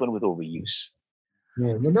been cheapened with overuse.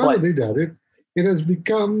 Yeah, but not only that, it has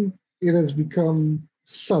become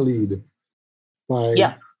sullied by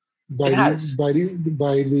It by the has. by the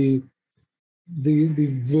by the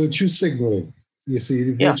virtue signaling. You see,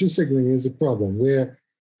 the Yeah. virtue signaling is a problem where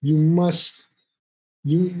you must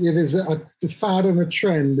it is a fad and a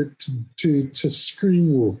trend to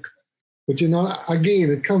screen woke. But you know, again,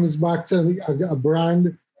 it comes back to a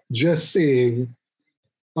brand just saying,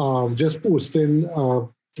 just posting a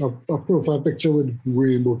profile picture with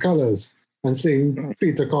rainbow colors and saying Mhm.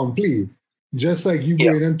 fait accompli. Just like you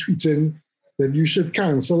Yeah. going and tweeting that you should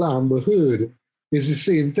cancel Amber Heard is the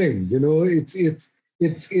same thing. You know,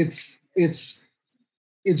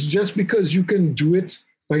 it's just because you can do it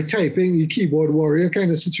by typing a keyboard warrior kind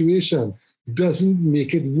of situation doesn't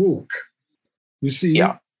make it woke. You see,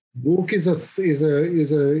 Yeah. woke is a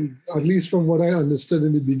at least from what I understood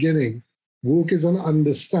in the beginning, woke is an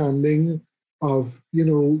understanding of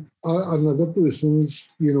another person's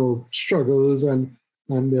struggles and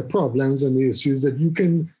their problems and the issues that you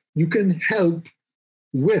can help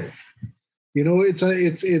with.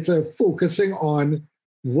 It's a focusing on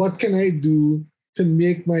what can I do to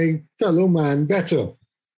make my fellow man better.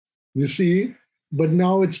 You see, but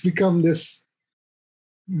now it's become this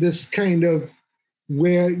kind of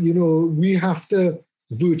where we have to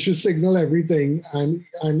virtue signal everything, and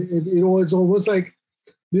it was almost like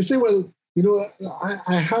they say, well,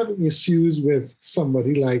 I have issues with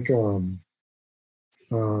somebody like um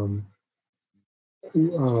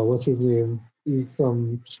what's his name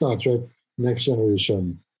from Star Trek Next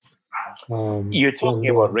Generation. You're Young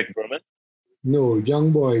talking boy. about Rick Berman, No,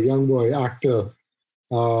 young boy actor.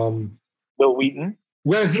 Um, Will Wheaton.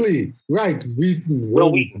 Wesley, right? Wheaton, Will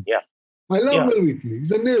Will Wheaton. Wheaton. Yeah. I love Yeah. Will Wheaton.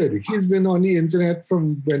 He's a nerd. He's been on the internet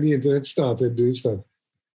from when the internet started doing stuff.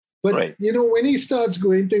 But Right. when he starts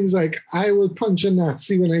going things like, "I will punch a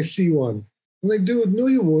Nazi when I see one," I'm like, dude, no,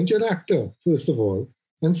 you won't. You're an actor, first of all,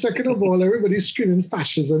 and second of all, everybody's screaming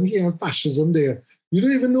fascism here and fascism there. You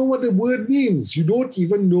don't even know what the word means. You don't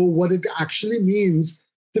even know what it actually means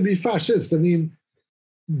to be fascist. I mean,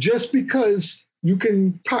 just because you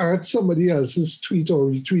can parrot somebody else's tweet or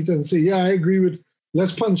retweet and say, "Yeah, I agree with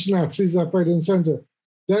let's punch Nazis left, right, and center,"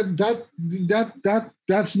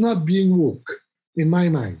 that's not being woke in my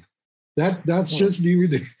mind. That's Hmm. just being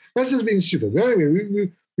ridiculous. That's just being stupid. But anyway,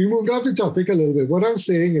 we moved off the topic a little bit. What I'm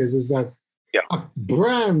saying is that Yeah. a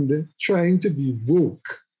brand trying to be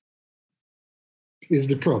woke is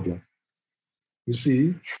the problem. You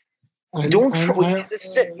see, and Don't and try. I This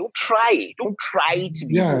is it. Don't try. Don't try to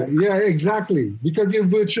be woke. yeah, exactly, because you're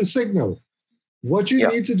virtue signal. What you Yeah.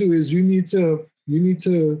 need to do is you need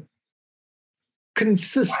to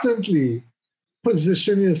consistently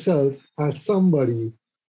position yourself as somebody.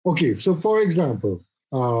 Okay, so for example,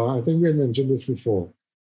 I think we had mentioned this before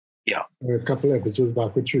Yeah. a couple episodes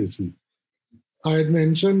back with Tracy. I had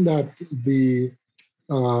mentioned that the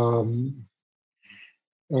um,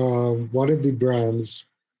 one of the brands.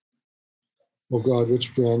 Oh God,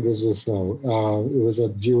 which brand was this now? It was a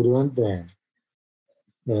deodorant brand,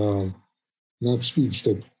 uh, not Speed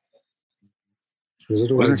Stick. Was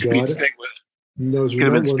it a Wasn't Right Speed God? Stick? No, Could have that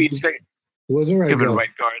been was Speed Stick. it wasn't Could Right have been God.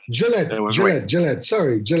 Right Guard. Gillette, It was right. Gillette.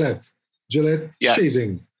 Sorry, Gillette Yes.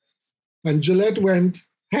 shaving. And Gillette went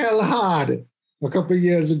hell hard a couple of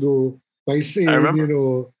years ago by I saying,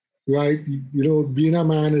 remember. right, being a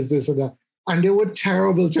man is this and that. And they were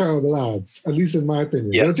terrible, terrible ads, at least in my opinion.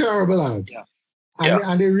 They Yeah. were terrible ads. Yeah. And,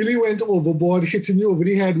 Yeah. and they really went overboard, hitting you over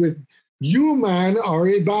the head with, "You, man, are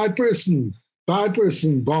a bad person. Bad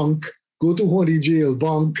person, bonk. Go to horny jail,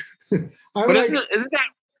 bonk." I'm But like, isn't that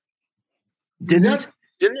that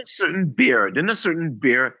didn't a certain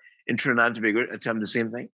beer in Trinidad and Tobago attempt the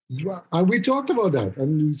same thing? and we talked about that.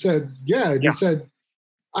 And we said, yeah, they Yeah. said,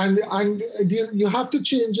 and you have to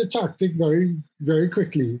change your tactic very, very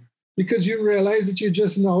quickly because you realize that you're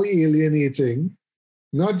just now alienating,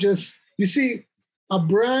 not just, you see, a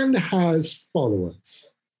brand has followers,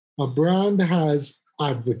 a brand has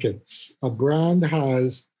advocates, a brand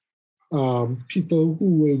has people who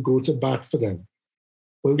will go to bat for them.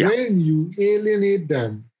 But Yeah. when you alienate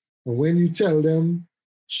them, and when you tell them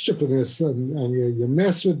stupidness and you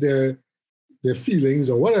mess with their feelings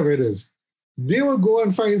or whatever it is, they will go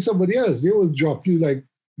and find somebody else. They will drop you like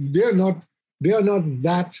they're not they are not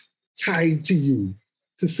that tied to you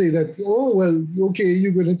to say that, oh well, okay,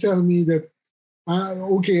 you're going to tell me that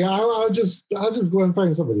okay, I'll just go and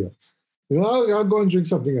find somebody else. I'll go and drink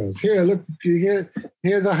something else. Here, look,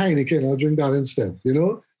 here's a Heineken. I'll drink that instead.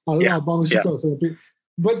 Yeah. I'll bounce Yeah. across.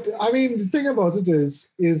 But I mean, the thing about it is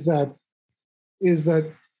that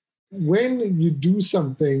when you do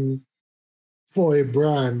something for a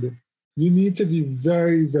brand, you need to be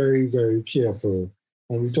very, very, very careful.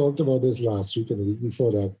 And we talked about this last week and the week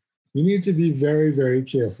before that. you need to be very, very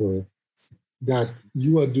careful that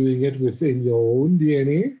you are doing it within your own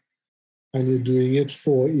DNA and you're doing it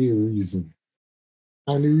for a reason.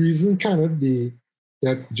 And the reason cannot be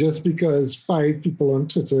that just because 5 people on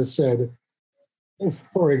Twitter said,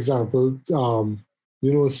 for example,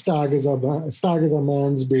 stag is a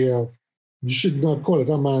man's bear. You should not call it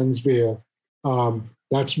a man's bear.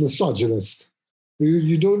 That's misogynist.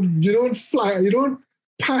 You don't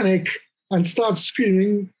panic and start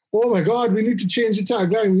screaming, "Oh my God, we need to change the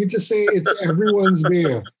tagline. We need to say it's everyone's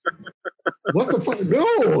bear." What the fuck?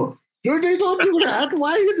 No, they don't do that.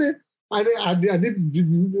 Why?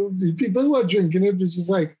 The people who are drinking it was just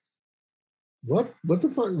like, what? What the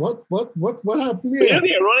fuck? What happened But you know,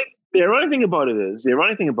 here? the ironic thing about it is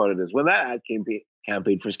when that ad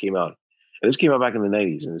campaign first came out, and this came out back in the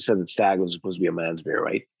 90s, and it said that Stag was supposed to be a man's beer,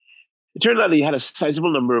 right? It turned out he had a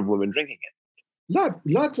sizable number of women drinking it.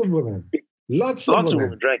 Lots of women. Lots of Lots of women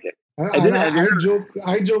women. drank it. And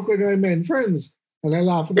I joke with my men friends, and I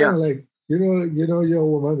laugh at them. Yeah. I'm like, you're a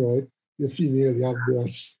woman, right? You're female. You have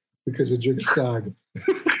breasts because you drink Stag.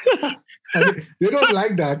 And they don't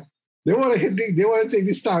like that. They want to take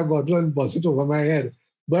the Stag bottle and bust it over my head.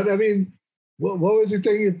 But I mean, what was the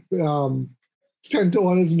thing? 10 to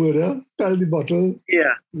 1 is murder. Tell the bottle.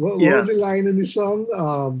 Yeah. What was the line in the song?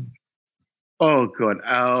 Oh God!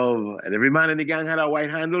 And every man in the gang had a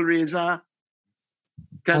white handle razor.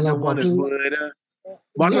 10 to 1 is murder.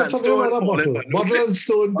 Bottle and stone Bottle and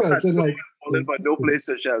stone pelting like falling, but no place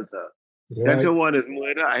to shelter. Right. 10 to 1 is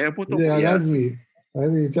murder. I have put that's me. I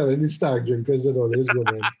mean, telling the Stag drinkers that always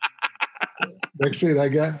women. Next thing I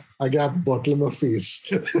got a bottle in my face,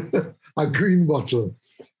 a green bottle.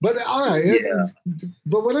 But all right.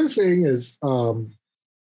 But what I'm saying is that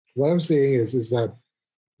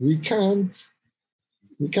we can't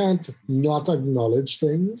not acknowledge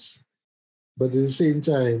things, but at the same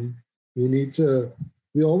time,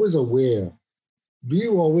 we're always aware. Be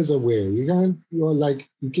always aware. You can't, like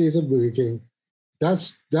in case of Burger King,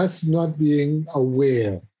 that's not being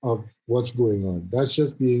aware of what's going on. That's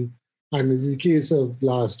just being, and in the case of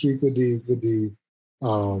last week with the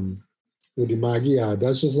Maggie ad,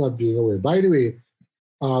 that's just not being aware. By the way,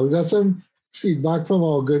 we got some feedback from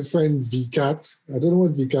our good friend VCat. I don't know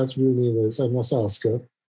what VCat's real name is. I must ask her.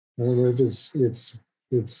 I don't know if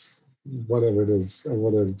it's whatever it is or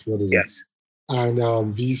what is it.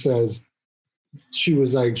 And V says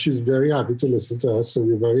she's very happy to listen to us. So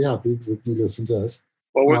we're very happy that you listen to us.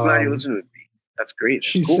 Well, we're glad you listen to me. That's great.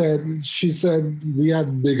 That's she said we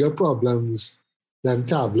had bigger problems than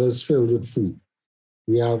tablets filled with food.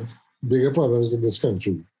 We have bigger problems in this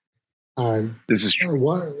country. And this is true.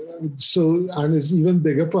 And it's even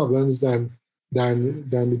bigger problems than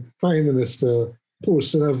the Prime Minister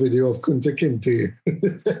posting a video of Kunta Kinte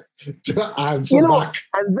to answer back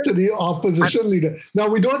to the opposition leader. Now,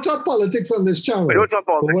 we don't talk politics on this channel. We don't talk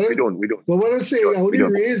politics. We don't. But what I'm saying, I only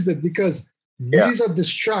raised it because these are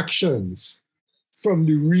distractions from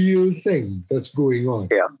the real thing that's going on.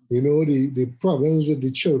 Yeah. The problems with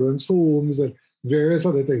the children's homes and various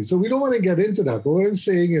other things. So we don't want to get into that. But what I'm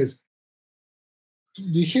saying is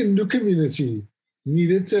the Hindu community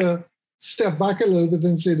needed to step back a little bit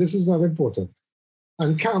and say, this is not important.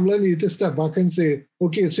 And Kamala needed to step back and say,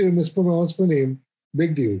 okay, so you mispronounced my name,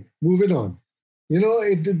 big deal, moving on.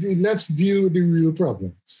 Let's deal with the real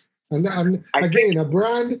problems. And again, a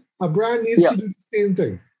brand needs to do the same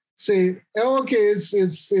thing. Say, okay,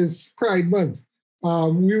 it's Pride Month.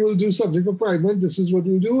 We will do something for Pride Month. This is what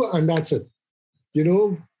we do, and that's it.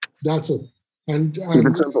 That's it. And keep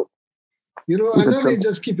it simple. And not only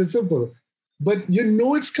just keep it simple, but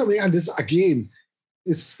it's coming. And this again,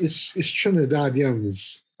 it's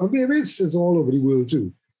Trinidadians, or maybe it's all over the world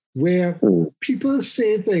too, where people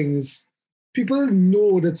say things. People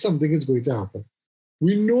know that something is going to happen.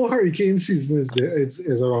 We know hurricane season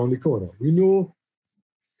is around the corner. We know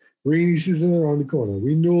rainy season around the corner.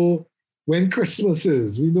 We know when Christmas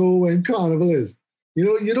is. We know when Carnival is.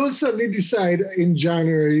 You don't suddenly decide in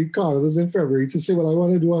January, Carnival's in February, to say, well, I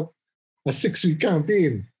want to do a 6-week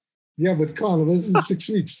campaign. Yeah, but Carnival's in 6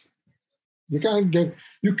 weeks. You can't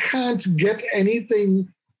get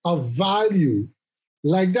anything of value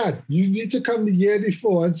like that. You need to come the year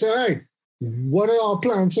before and say, all right, what are our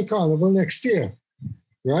plans for Carnival next year?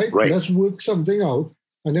 Right? Let's work something out.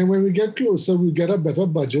 And then when we get closer, we get a better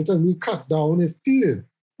budget and we cut down if needed.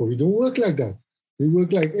 But we don't work like that. We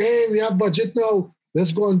work like, hey, we have budget now.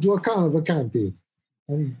 Let's go and do a Carnival campaign.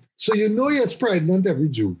 And so it's Pride Month every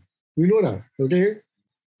June. We know that, okay?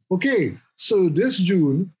 Okay, so this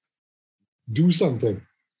June, do something.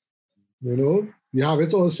 You have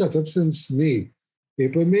it all set up since May.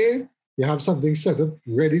 April, May, You have something set up,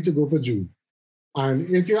 ready to go for June. And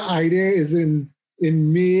if your idea is in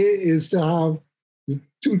May is to have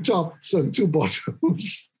two tops and two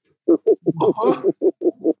bottoms, uh-huh,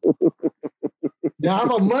 you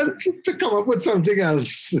have a month to come up with something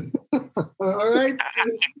else. All right.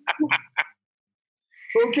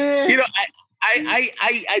 Okay. You know,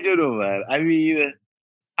 I don't know, man. I mean,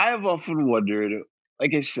 I have often wondered,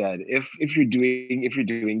 like I said, if you're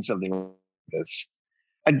doing something like this,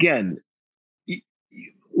 again,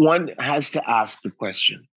 one has to ask the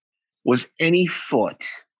question: was any thought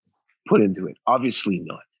put into it? Obviously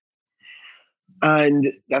not. And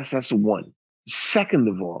that's one. Second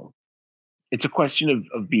of all, it's a question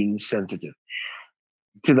of being sensitive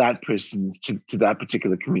to that person's to that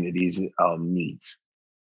particular community's needs.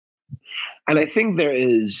 And I think there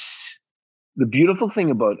is the beautiful thing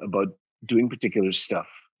about doing particular stuff,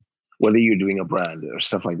 whether you're doing a brand or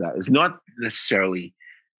stuff like that, is not necessarily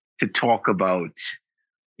to talk about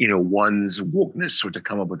one's wokeness or to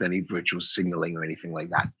come up with any virtual signaling or anything like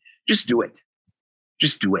that. Just do it.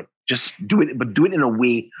 Just do it. Just do it, but do it in a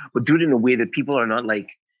way. But do it in a way that people are not like,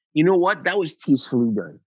 you know what, that was tastefully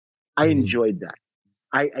done. I enjoyed that.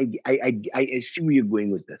 I see where you're going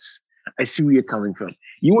with this. I see where you're coming from.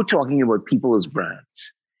 You were talking about people as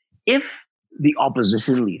brands. If the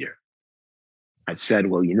opposition leader had said,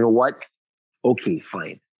 well, you know what? Okay,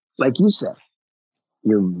 fine. Like you said,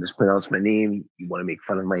 you mispronounce my name. You want to make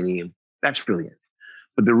fun of my name. That's brilliant.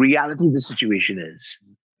 But the reality of the situation is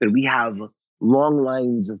that we have long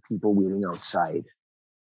lines of people waiting outside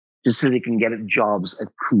just so they can get jobs at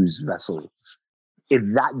cruise vessels. If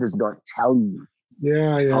that does not tell you,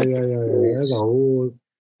 yeah. That's a whole.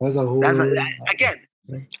 That's again.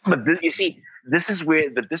 But you see, this is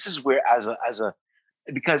where as a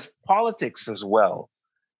because politics as well.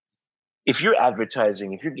 If you're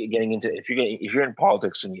advertising, if you're in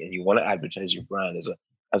politics and you want to advertise your brand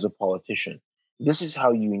as a politician, this is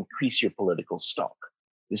how you increase your political stock.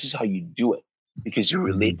 This is how you do it because you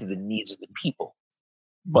relate to the needs of the people.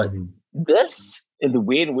 But this, in the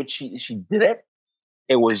way in which she did it,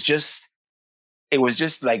 it was just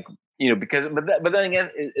like because but then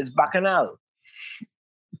again, it's bacchanal,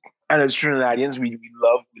 and as Trinidadians, we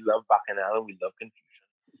love bacchanal, and we love confusion,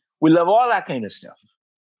 we love all that kind of stuff.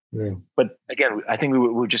 Yeah. But again, I think we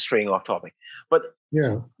were just straying off topic. But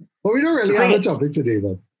yeah, but we don't really have a topic today,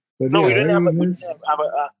 but no, yeah, we didn't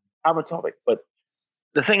have a topic. But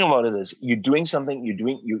the thing about it is, you're doing something.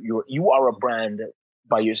 You are a brand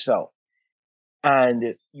by yourself,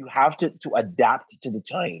 and you have to adapt to the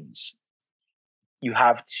times. You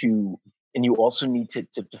have to, and you also need to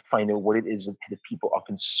find out what it is that the people are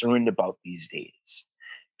concerned about these days.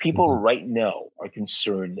 People right now are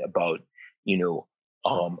concerned about, am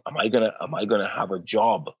I gonna have a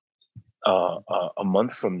job a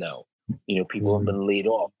month from now? People have been laid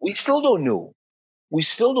off. We still don't know. We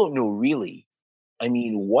still don't know really. I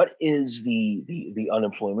mean, what is the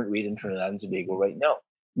unemployment rate in Trinidad and Tobago right now?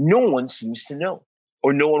 No one seems to know,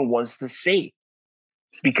 or no one wants to say,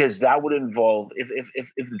 because that would involve if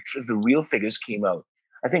the real figures came out.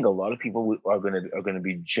 I think a lot of people are gonna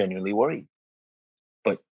be genuinely worried.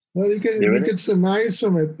 But well, you can surmise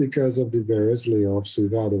from it because of the various layoffs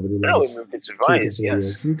we've had over the last 2 to 4 years.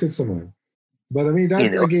 You can surmise, but I mean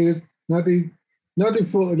that again is not the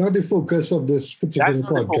focus of this particular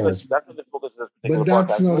podcast. That's not the focus of this particular podcast. But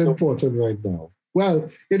that's not important right now. Well,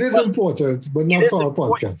 it is important, but not for our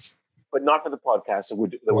podcast. But not for the podcast that we're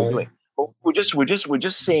doing. But we're just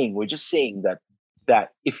saying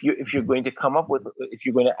that if you're going to come up with, if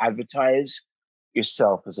you're going to advertise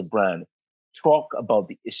yourself as a brand, talk about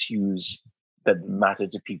the issues that matter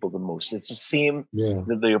to people the most. It's the same. Yeah.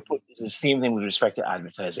 It's the same thing with respect to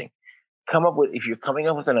advertising. If you're coming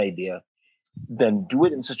up with an idea, then do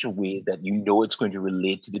it in such a way that it's going to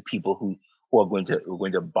relate to the people who are going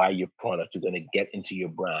to buy your product, who are going to get into your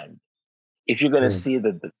brand. If you're going to say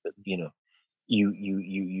that you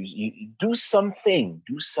do something,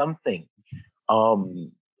 it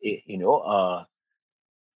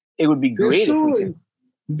would be great.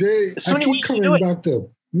 They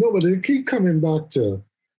keep coming back to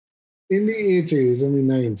in the 80s and the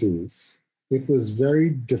 90s. It was very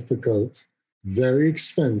difficult, very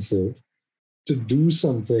expensive to do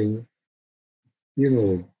something,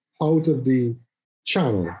 out of the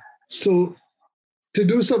channel. So to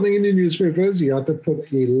do something in the newspapers, you have to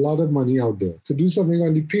put a lot of money out there. To do something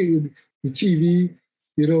on the TV,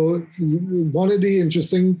 one of the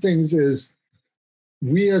interesting things is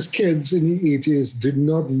we as kids in the 80s did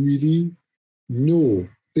not really know,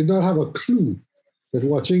 did not have a clue that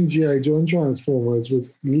watching G.I. Joe and Transformers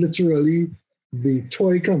was literally the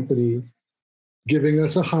toy company giving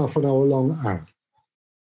us a half an hour long ad.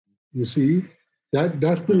 You see,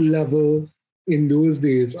 that's the Mm. level in those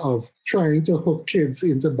days of trying to hook kids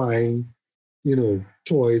into buying,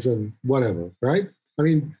 toys and whatever, right? I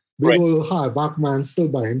mean, big Right. old hardback man still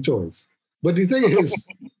buying toys. But the thing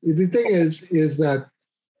is that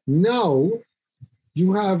now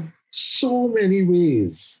you have so many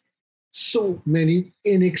ways, so many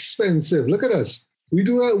inexpensive. Look at us. We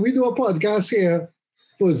do a podcast here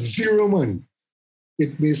for zero money.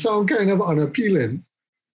 It may sound kind of unappealing,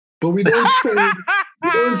 but we don't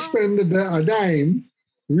spend a dime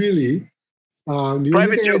really. The only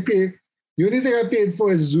Private thing I joke. pay, the only thing I paid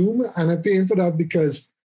for is Zoom, and I'm paying for that because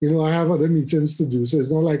I have other meetings to do. So it's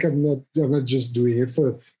not like I'm not just doing it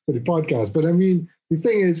for the podcast. But I mean, the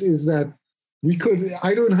thing is that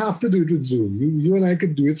I don't have to do it with Zoom. You and I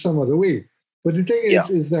could do it some other way. But the thing Yeah.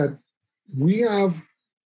 is that we have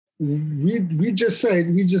we just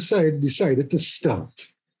decided to start.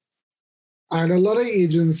 And a lot of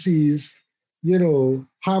agencies,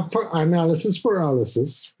 have analysis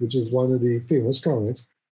paralysis, which is one of the famous comments,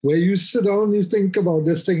 where you sit down and you think about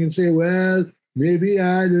this thing and say, well, maybe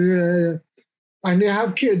and they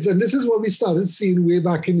have kids. And this is what we started seeing way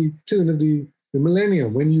back in the turn of the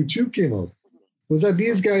millennium when YouTube came out, was that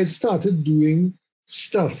these guys started doing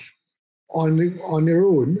stuff on their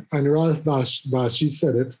own. And Ralph Bakshi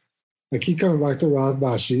said it. I keep coming back to Ralph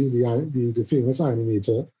Bakshi, the famous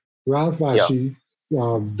animator. Ralph Yeah. Bakshi,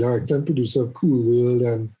 director and producer of Cool World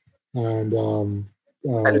and And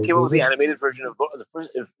who came up with was the it? animated version of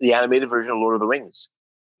the animated version of Lord of the Rings?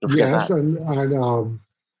 Don't forget Yes, that. and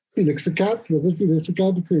Felix the Cat. Was it Felix the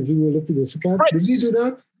Cat? The Crazy World of Felix the Cat. Did he do Fritz.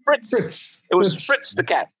 that? Fritz. Fritz. It was Fritz. Fritz the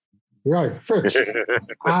cat. Right, Fritz.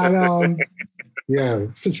 And yeah,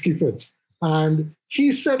 Fisky Fritz. And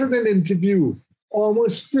he said in an interview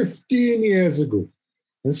almost 15 years ago,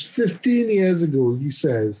 that's 15 years ago, he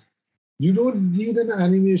says, you don't need an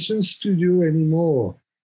animation studio anymore.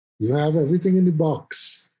 You have everything in the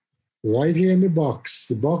box, right here in the box.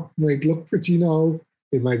 The box might look pretty now.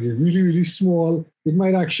 It might be really, really small. It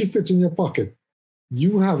might actually fit in your pocket.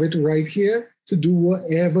 You have it right here to do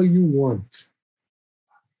whatever you want,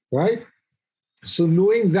 right? So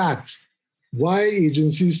knowing that, why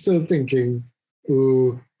agencies still thinking,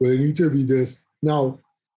 oh, well, you need to be this. Now,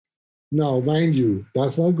 mind you,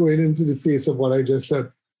 that's not going into the face of what I just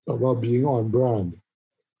said about being on brand.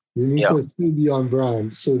 You need Yeah. to still be on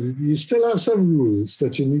brand. So you still have some rules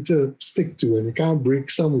that you need to stick to, and you can't break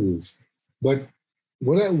some rules. But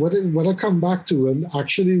what I come back to, and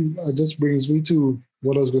actually this brings me to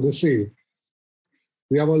what I was going to say.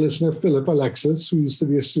 We have our listener, Philip Alexis, who used to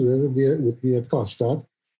be a student with me at Costart.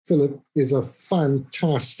 Philip is a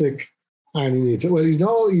fantastic animator. Well, he's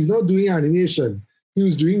not doing animation. He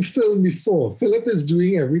was doing film before. Philip is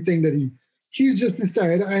doing everything that he's just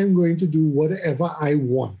decided I'm going to do whatever I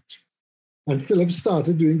want. And Philip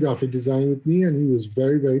started doing graphic design with me, and he was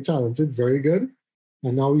very, very talented, very good.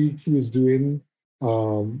 And now he was doing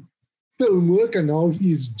um, film work, and now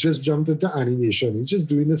he's just jumped into animation. He's just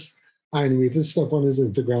doing this animated stuff on his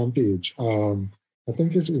Instagram page. I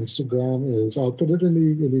think his Instagram is, I'll put it in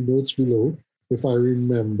the notes below if I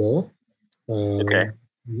remember. Okay.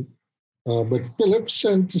 Um, but Philip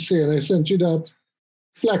sent to say, and I sent you that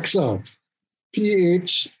Flex Art,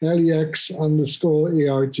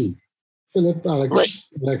 PHLEX_ART. Philip Right.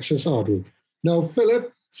 Alexis Arthur. Now,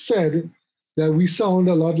 Philip said that we sound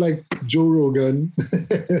a lot like Joe Rogan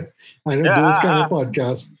and those kind of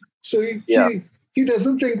podcasts. So Yeah. he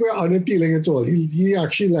doesn't think we're unappealing at all. He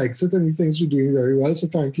actually likes it and he thinks we're doing very well. So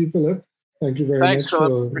thank you, Philip. Thank you very Thanks, much Philip.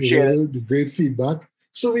 for Appreciate it. the great feedback.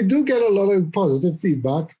 So we do get a lot of positive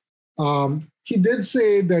feedback. He did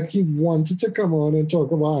say that he wanted to come on and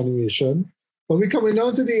talk about animation, but we're coming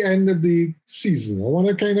down to the end of the season. I want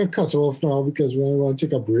to kind of cut off now because we want to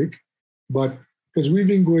take a break. But because we've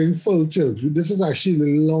been going full tilt. This is actually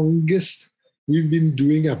the longest we've been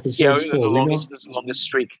doing Yeah, episodes this is for. the longest. This is the longest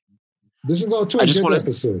streak. This is our I just 20th want to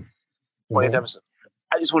episode. 20th episode.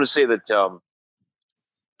 I just want to say that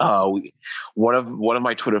one of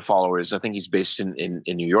my Twitter followers, I think he's based in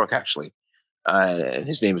New York actually.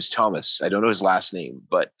 His name is Thomas. I don't know his last name,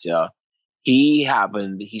 but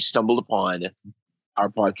he stumbled upon our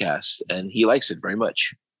podcast and he likes it very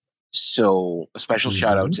much. So a special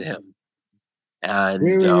shout out Mhm. to him. And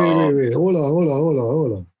Wait. Hold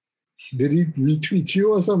on. Did he retweet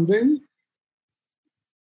you or something?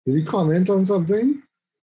 Did he comment on something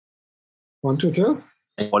on Twitter?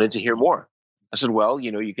 I wanted to hear more. I said, well,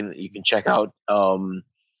 you can check out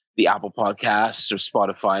the Apple Podcasts or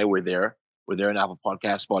Spotify. We're there. We're there on Apple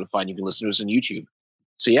Podcasts, Spotify, and you can listen to us on YouTube.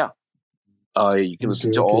 So yeah, you can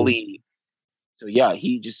listen to all Okay. the So yeah,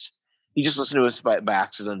 he just listened to us by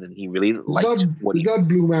accident, and he really It's not liked what it's he. not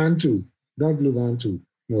Blue Man too. Not Blue Man too.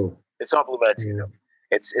 No. It's not Blue Man too, Yeah. no.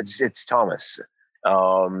 It's Thomas.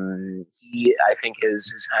 He I think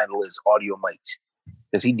his handle is Audio Mite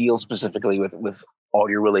because he deals specifically with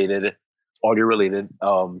audio related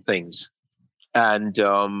things. And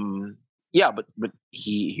yeah, but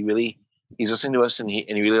he really he's listening to us, and he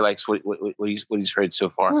really likes what he's heard so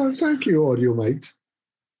far. Well, thank you, Audio Mate.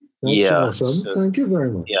 That's Yeah, awesome. so Thank you very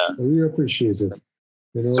yeah, much. I really appreciate it.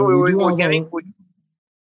 You know, so we do we're have getting our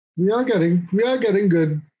we are getting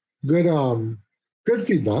good good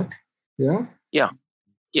feedback. Yeah. yeah,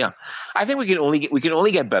 yeah. I think we can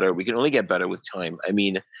only get better. We can only get better with time. I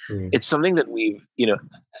mean, Mm. it's something that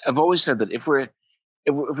I've always said that if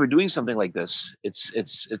we're doing something like this, it's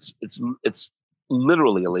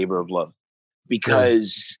literally a labor of love Yeah.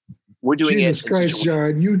 because we're doing it Jesus in such a Christ, way.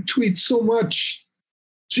 Jared, you tweet so much.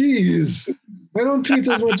 Jeez. I don't tweet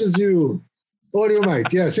as much as you. Audio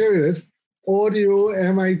Mite. Yes, here it is. Audio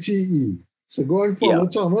Mite. So go and Yeah, follow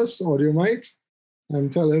Thomas, Audio Mite, and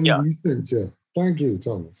tell him yeah, we sent you. Thank you,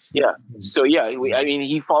 Thomas. yeah. So yeah, I mean,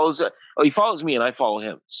 he follows me and I follow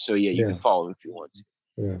him. So yeah, you can Yeah, follow him if you want to.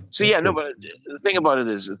 yeah. So That's yeah, no, good. but the thing about it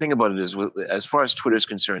is, as far as Twitter is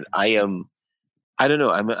concerned, I don't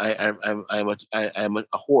know, I'm a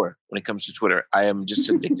whore when it comes to Twitter. I am just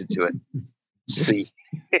addicted to it. See,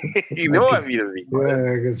 you I know could, I'm being honest.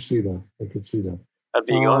 yeah, I can see that. I can see that. I'm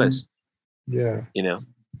being Um, honest. yeah. You know,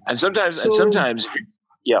 and sometimes, So,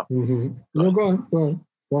 yeah, go no, on. go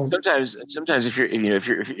on. Sometimes if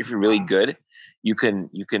you're really good, you can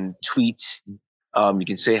tweet, you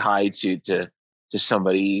can say hi to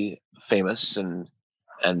somebody famous, and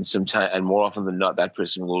sometimes, and more often than not, that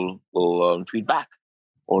person will tweet back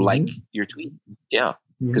or like Mm-hmm, your tweet. Yeah,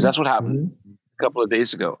 because mm-hmm, that's what happened mm-hmm. a couple of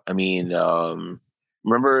days ago. I mean,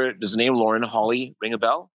 remember, does the name Lauren Holly ring a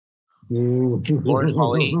bell? Lauren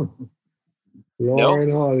Holly, no,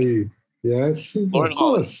 Lauren Holly. Yes, Lauren of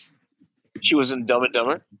Holly. course. She was in Dumb and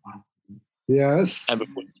Dumber, Yes. and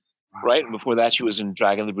before that, she was in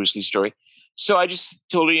Dragon, the Bruce Lee story. So I just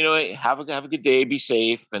told her, hey, have a good day, be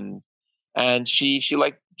safe, and she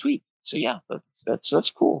liked the tweet. So yeah, that's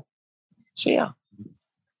cool. So yeah,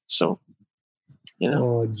 so you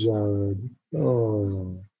know, Oh, Jared.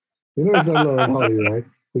 Oh. You know it's not Lauren Holly, right?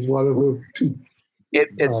 It's one of the two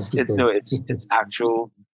it's people. no,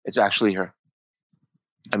 it's actually her.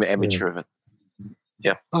 I'm Yeah. sure of it.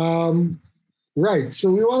 Yeah. Um, right. So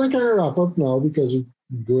we want to kind of wrap up now because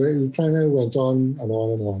we kind of went on and on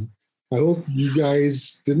and on. I hope you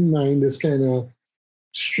guys didn't mind this kind of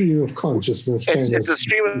stream of consciousness kind of, It's a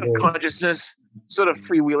stream of consciousness, sort of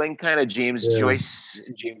freewheeling, kind of yeah,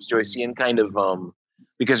 James Joycean kind of,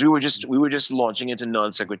 because we were just launching into non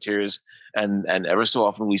sequiturs, and ever so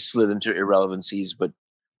often we slid into irrelevancies. But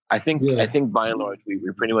I yeah, think by and large we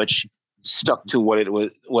pretty much stuck to what it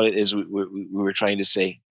is we were trying to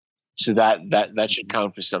say. So that should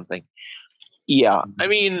count for something. Yeah, I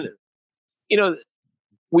mean, you know,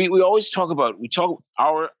 we always talk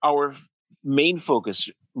our main focus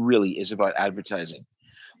really is about advertising,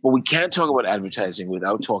 but we can't talk about advertising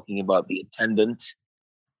without talking about the attendant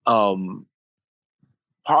um,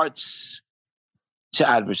 parts to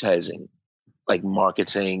advertising, like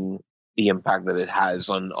marketing, the impact that it has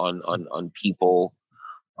on people,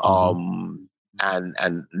 mhm, um, and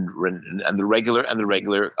the regular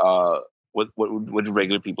what do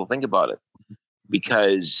regular people think about it?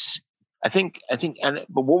 Because I think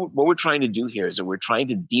but what we're trying to do here is that we're trying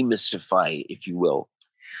to demystify, if you will,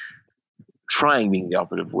 trying being the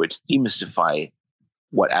operative word, to demystify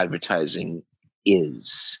what advertising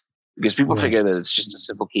is, because people yeah, figure that it's just a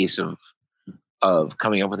simple case of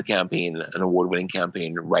coming up with a campaign, an award-winning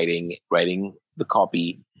campaign, writing the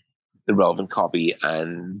copy, the relevant copy,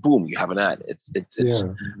 and boom, you have an ad. It's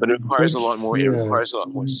yeah. but it requires a lot It's more. It yeah. requires a lot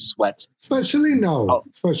more sweat, oh, Especially now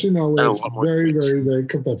when and a it's lot more very, grit. very, very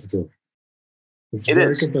competitive. It's It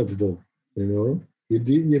very is. competitive. You know,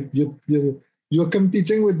 you're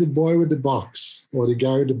competing with the boy with the box or the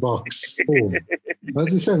guy with the box home.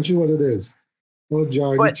 That's essentially what it is. Oh,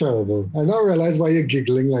 Jared, you're But terrible. I now realize why you're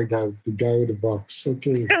giggling like that. The guy with the box.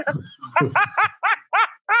 Okay.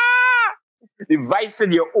 device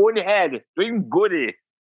in your own head, doing goody.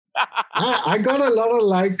 I got a lot of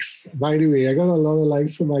likes, by the way. I got a lot of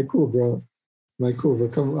likes for my Cobra, my Cobra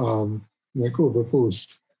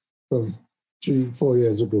post from 3-4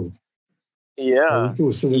 years ago. I Yeah,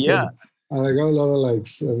 reposted it yeah. and I got a lot of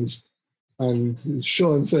likes. And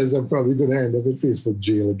Sean says I'm probably going to end up in Facebook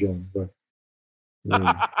jail again. But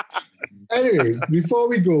anyway, before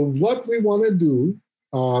we go, what we want to do,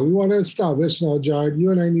 we want to establish now, Jared,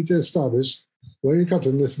 you and I need to establish when we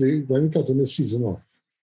cutting this day, when we cutting this season off,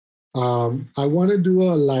 I want to do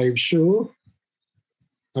a live show.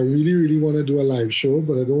 I really, really want to do a live show,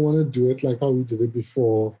 but I don't want to do it like how we did it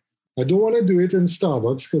before. I don't want to do it in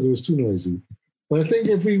Starbucks because it was too noisy. But I think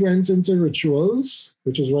if we went into Rituals,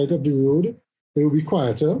 which is right up the road, it would be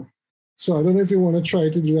quieter. So I don't know if you want to try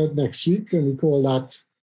to do that next week and we call that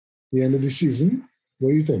the end of the season. What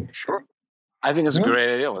do you think? Sure. I think it's a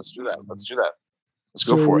great idea. Let's do that. Let's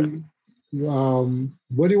So, go for it.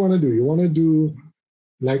 What do you want to do? You want to do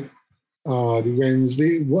like the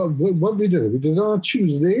Wednesday? What we did? We did it on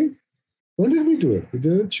Tuesday. When did we do it? We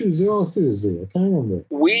did it Tuesday or Thursday? I can't remember.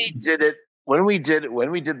 We did it when we did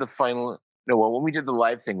the final. No, well, when we did the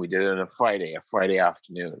live thing, we did it on a Friday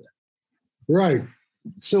afternoon. Right.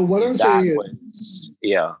 So what I'm saying is,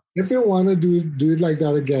 yeah. If you want to do it like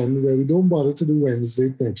that again, where we don't bother to do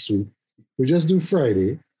Wednesday next week, we just do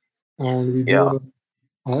Friday, and we do.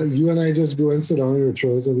 You and I just go and sit down in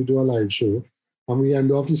Rituals, and we do a live show, and we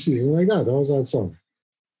end off the season like that. How does that sound?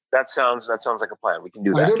 That sounds like a plan. We can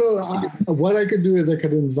do that. I don't know. What I could do is I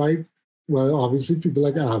could invite. Well, obviously, people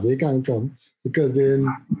like they can't come because they're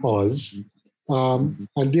in Oz.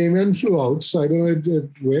 And Damien flew out, so I don't know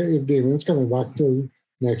if Damien's coming back till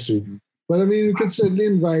next week. But I mean, we could certainly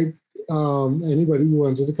invite anybody who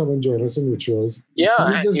wanted to come and join us in Rituals. Yeah,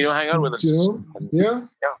 hang out with us. Yeah.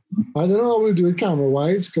 I don't know how we'll do it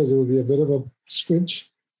camera-wise because it will be a bit of a squinch.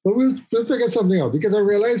 But we'll figure something out because I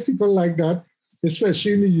realize people like that,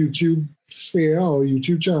 especially in the YouTube sphere or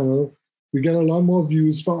YouTube channel. We get a lot more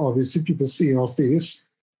views for obviously people seeing our face.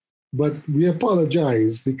 But we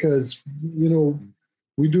apologize because we do.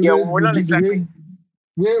 Yeah, we're not exactly.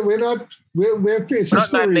 We're faces. We're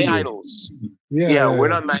not matinee idols. Yeah, we're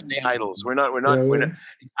not matinee idols. We're not.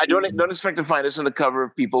 I don't expect to find us on the cover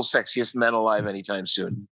of People's Sexiest Men Alive anytime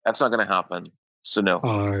soon. That's not going to happen. So no.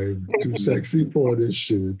 I'm too sexy for this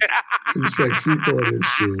shit. Too sexy for this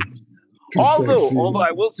shit. Although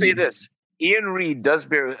I will say this, Ian Reid does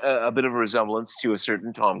bear a bit of a resemblance to a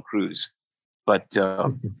certain Tom Cruise. But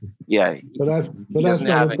yeah, but that's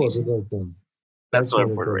not important right now. That's not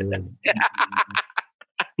important right now.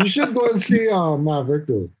 You should go and see Maverick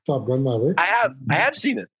though, Top Gun Maverick. I have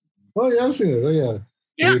seen it. Oh, you have seen it? Oh yeah.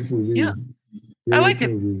 Yeah. I like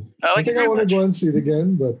it. I think I want to go and see it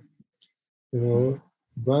again, but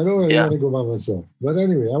but I don't really want to go by myself. But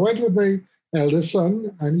anyway, I went with my eldest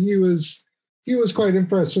son, and he was quite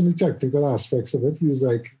impressed with the technical aspects of it. He was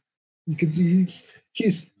like, you could see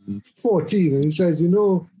he's 14, and he says,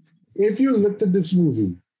 if you looked at this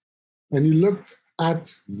movie and you looked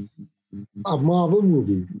at a Marvel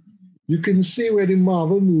movie, you can see where the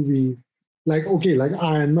Marvel movie, like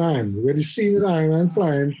Iron Man, where the scene with Iron Man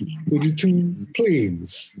flying with the two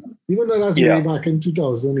planes, even though that's way back in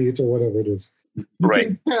 2008 or whatever it is, you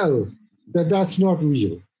can tell that that's not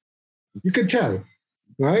real. You can tell,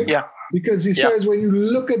 right? Yeah. Because he says when you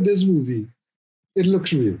look at this movie, it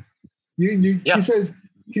looks real. He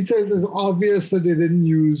says it's obvious that they didn't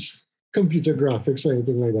use computer graphics or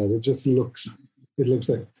anything like that. It just looks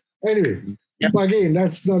like. Anyway, again,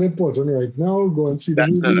 that's not important right now. Go and see the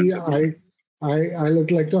movie. I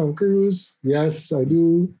look like Tom Cruise. Yes, I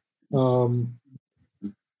do.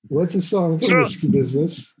 What's the song from Risky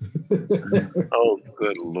Business? Oh,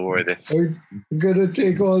 good Lord. I'm gonna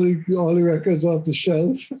take all the records off the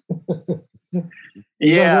shelf.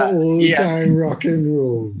 Old time rock and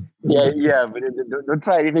roll. But don't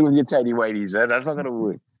try anything with your tidy whities. That's not gonna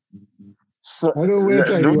work. So I don't wear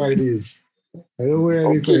tidy whities. I don't wear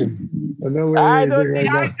anything. I don't wear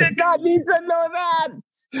anything like that. I did not need to know that.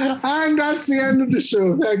 And that's the end of the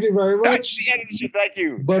show. Thank you very much. That's the end of the show. Thank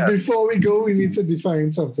you. But before we go, we need to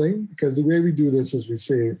define something, because the way we do this is we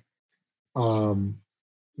say,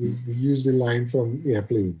 we use the line from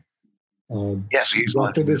Airplane. Yes, we use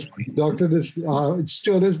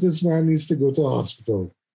stewardess, this man needs to go to a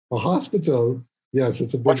hospital. A hospital? Yes,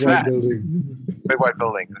 it's a big white building. Big white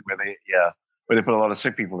building where they put a lot of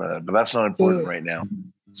sick people in it, but that's not important right now.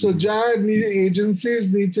 So, Jarrod,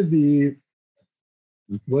 agencies need to be,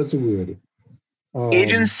 what's the word?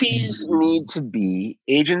 Agencies need to be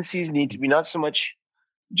not so much,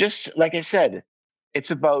 just like I said, it's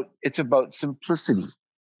about simplicity.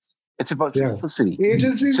 It's about simplicity.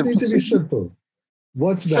 Agencies need to be simple.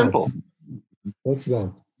 What's that? Simple. What's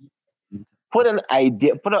that? Put an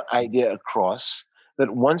idea across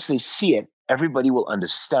that once they see it, everybody will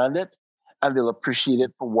understand it and they'll appreciate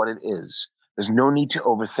it for what it is. There's no need to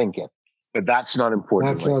overthink it, but that's not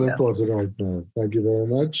important. That's not important right now. Thank you very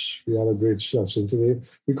much. We had a great session today.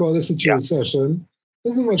 We call this a chill session.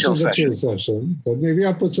 There's not much of a chill session, but maybe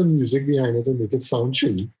I'll put some music behind it and make it sound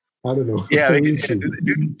chilly. I don't know. Yeah,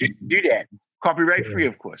 do that. Copyright free,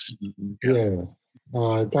 of course. Yeah.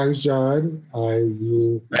 Thanks, Jarrod. I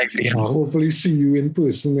will Thanks again. hopefully see you in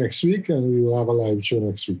person next week, and we will have a live show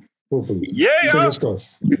next week. Hopefully. Yeah. Fingers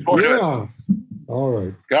crossed. Yeah. All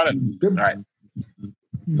right. Got it. Good. All right.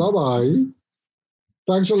 Bye-bye.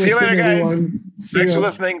 Thanks for See you listening, later, guys. everyone. See Thanks ya. for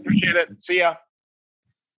listening. Appreciate it. See ya.